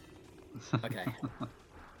 Okay.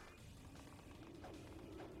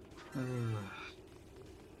 And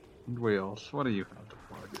Wheels, what do you have to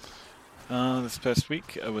plug? This past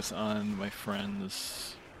week, I was on my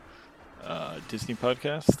friend's Disney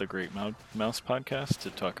podcast, the Great Mouse podcast,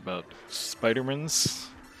 to talk about Spider-Mans.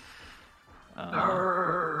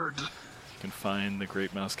 Nerd! You can find the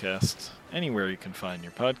Great Mouse Cast anywhere you can find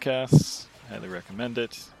your podcasts. Highly recommend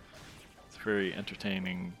it. It's a very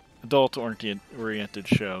entertaining, adult-oriented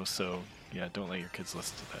show, so yeah, don't let your kids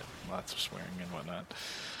listen to that. Lots of swearing and whatnot.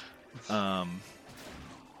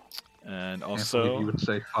 And also, you would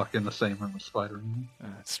say fuck in the same room as Spider-Man.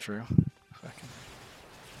 That's true.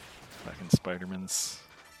 Fucking Spider-Mans.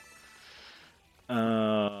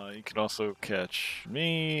 You can also catch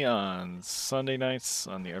me on Sunday nights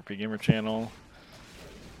on the RP Gamer channel,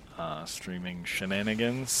 streaming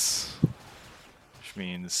shenanigans, which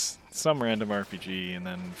means some random RPG and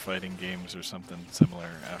then fighting games or something similar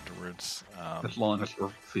afterwards. As long as we're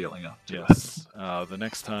feeling up to Yes. The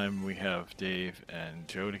next time we have Dave and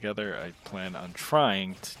Joe together, I plan on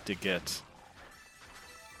trying to get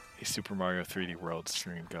a Super Mario 3D World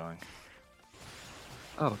stream going.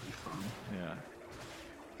 That'll be fun. Yeah.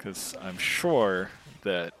 Because I'm sure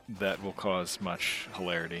that will cause much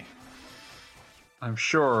hilarity. I'm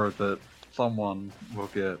sure that someone will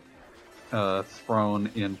get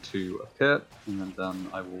thrown into a pit, and then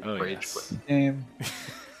I will rage quit the game.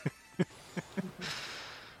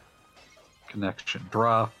 Connection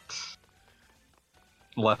dropped.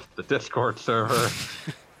 Left the Discord server.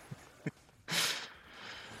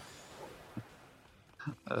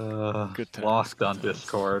 Good times, Blocked good on times.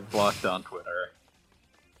 Discord, blocked on Twitter.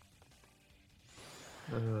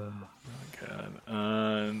 Oh my god.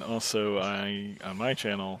 And also, on my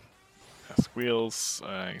channel, Ask Wheels,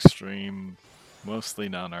 I stream mostly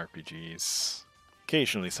non-RPGs.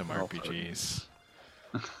 Occasionally some RPGs.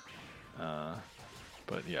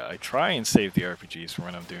 But yeah, I try and save the RPGs for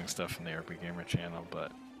when I'm doing stuff from the RP Gamer channel,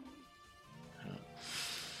 but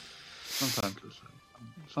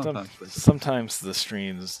sometimes the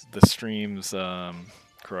streams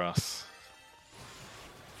cross.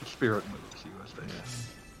 The spirit moves you, as they say. Yes.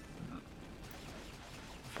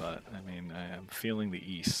 But I mean, I am feeling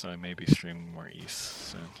the East, so I may be streaming more East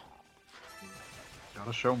soon.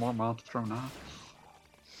 Gotta show more Monstro now.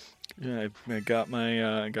 Yeah, I got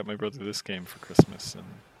my brother this game for Christmas, and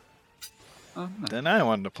Oh, nice. then I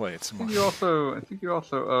wanted to play it I some think more. you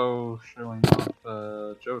also owe showing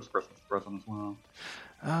off Joe's Christmas present as well.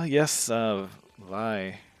 Yes,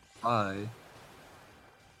 Vi. Bye.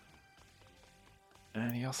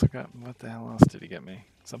 And he also got, what the hell else did he get me?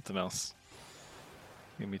 Something else.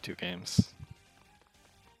 Give me 2 games.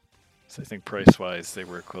 So I think price-wise, they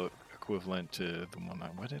were equivalent to the one.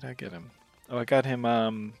 What did I get him? Oh, I got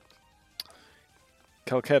him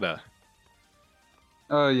Calcutta.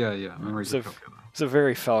 Oh yeah. Memories So- of Calcutta. It's a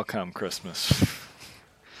very Falcom Christmas.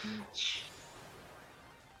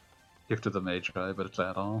 Gift of the Magi, but it's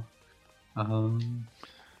at all. Yeah,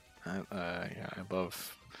 I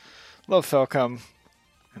love Falcom,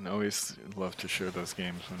 and always love to share those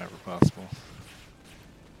games whenever possible.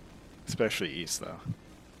 Especially East, though.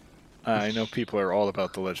 I know people are all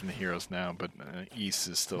about the Legend of Heroes now, but East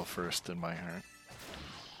is still first in my heart.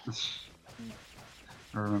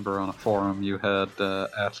 I remember on a forum you had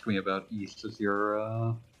asked me about East as your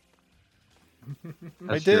I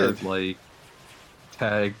your, did. like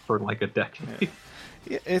tag for like a decade.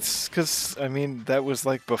 Yeah, it's because, I mean, that was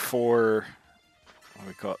like before, what do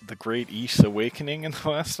we call it, the Great East Awakening in the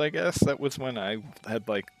West, I guess. That was when I had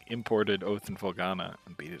like imported Oath and Volgana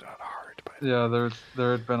and beat it out hard. But Yeah,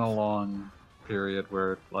 there had been a long period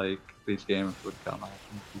where like these games would come out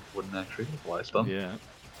and people wouldn't actually utilize them. yeah,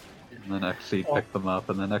 And then Xseed picked them up,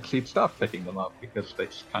 and then Xseed stopped picking them up because they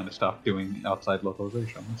kind of stopped doing outside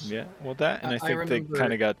localizations. yeah. Well, that, and I I think they remember-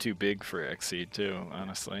 kind of got too big for Xseed too,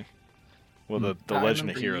 honestly. Well, the I Legend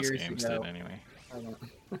of remember Heroes years games ago- did anyway.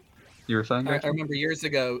 You were saying? I Rachel? remember years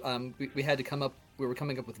ago, we had to come up. We were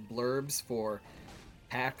coming up with blurbs for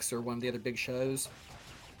PAX or one of the other big shows,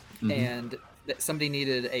 Mhm. and somebody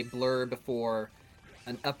needed a blurb for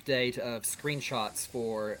an update of screenshots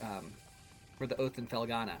for the Oath and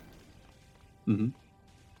Felghana. Mhm.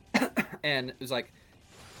 And it was like,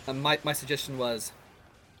 my suggestion was,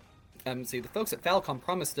 see, the folks at Falcom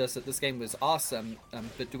promised us that this game was awesome,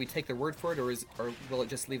 but do we take their word for it, or will it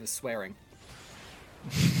just leave us swearing?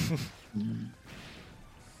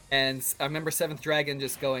 And I remember Seventh Dragon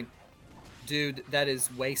just going, dude, that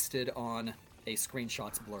is wasted on a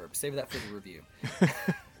screenshots blurb. Save that for the review.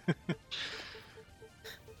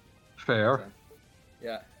 Fair. So,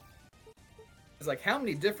 yeah. It's like, how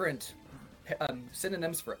many different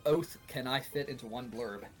synonyms for oath can I fit into one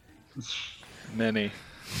blurb? Many.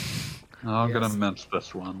 I'm Yes. gonna mince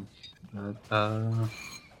this one.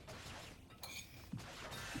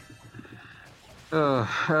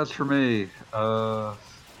 As for me, I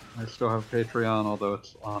still have Patreon, although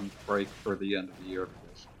it's on break for the end of the year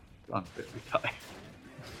because I'm busy tight.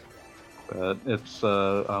 But it's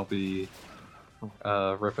I'll be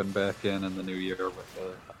ripping back in the new year with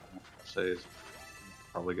essays.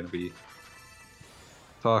 Probably gonna be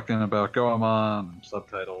talking about Goemon and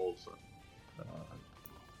subtitles and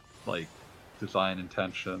like design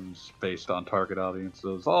intentions based on target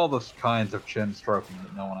audiences, all those kinds of chin stroking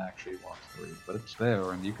that no one actually wants to read, but it's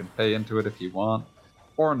there and you can pay into it if you want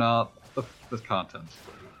or not. The content's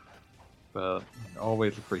free, but I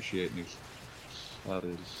always appreciate new supports. That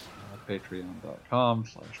is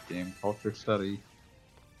patreon.com/gameculturestudy.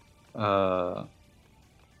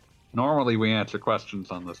 Normally we answer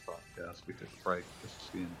questions on this podcast. We took a break. This is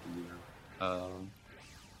the end of the year.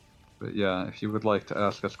 But yeah, if you would like to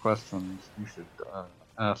ask us questions, you should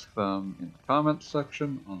ask them in the comments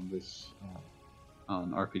section on this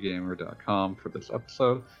on rpgamer.com for this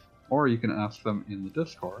episode, or you can ask them in the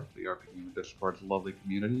Discord. The RPGamer Discord is a lovely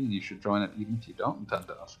community, and you should join it even if you don't intend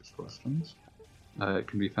to ask us questions. It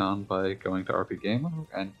can be found by going to RPGamer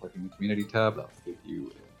and clicking the community tab. That will give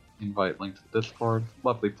you an invite link to the Discord.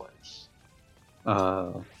 Lovely place.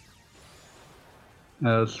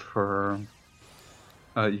 As for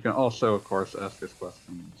you can also, of course, ask us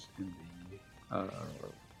questions in the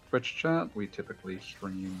Twitch chat. We typically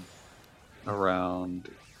stream around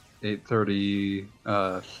 8:30 /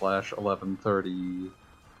 11:30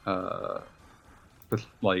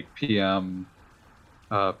 like PM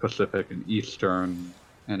Pacific and Eastern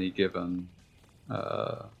any given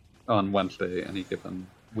on Wednesday any given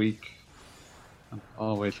week.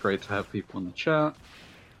 Always great to have people in the chat.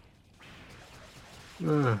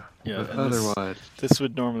 Yeah, But and otherwise, This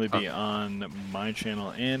would normally be on my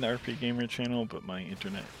channel and RP Gamer channel, but my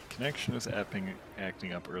internet connection was acting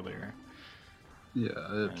up earlier. yeah,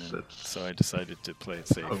 and it's so I decided to play it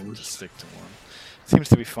safe and Host. just stick to one. Seems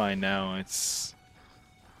to be fine now. It's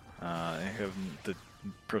I have the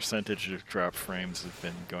percentage of drop frames have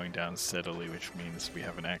been going down steadily, which means we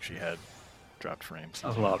haven't actually had dropped frames.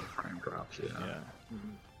 A lot of frame drops, yeah. Yeah.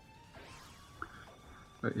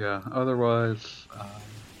 But yeah, otherwise,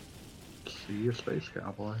 see you, Space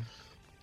Cowboys.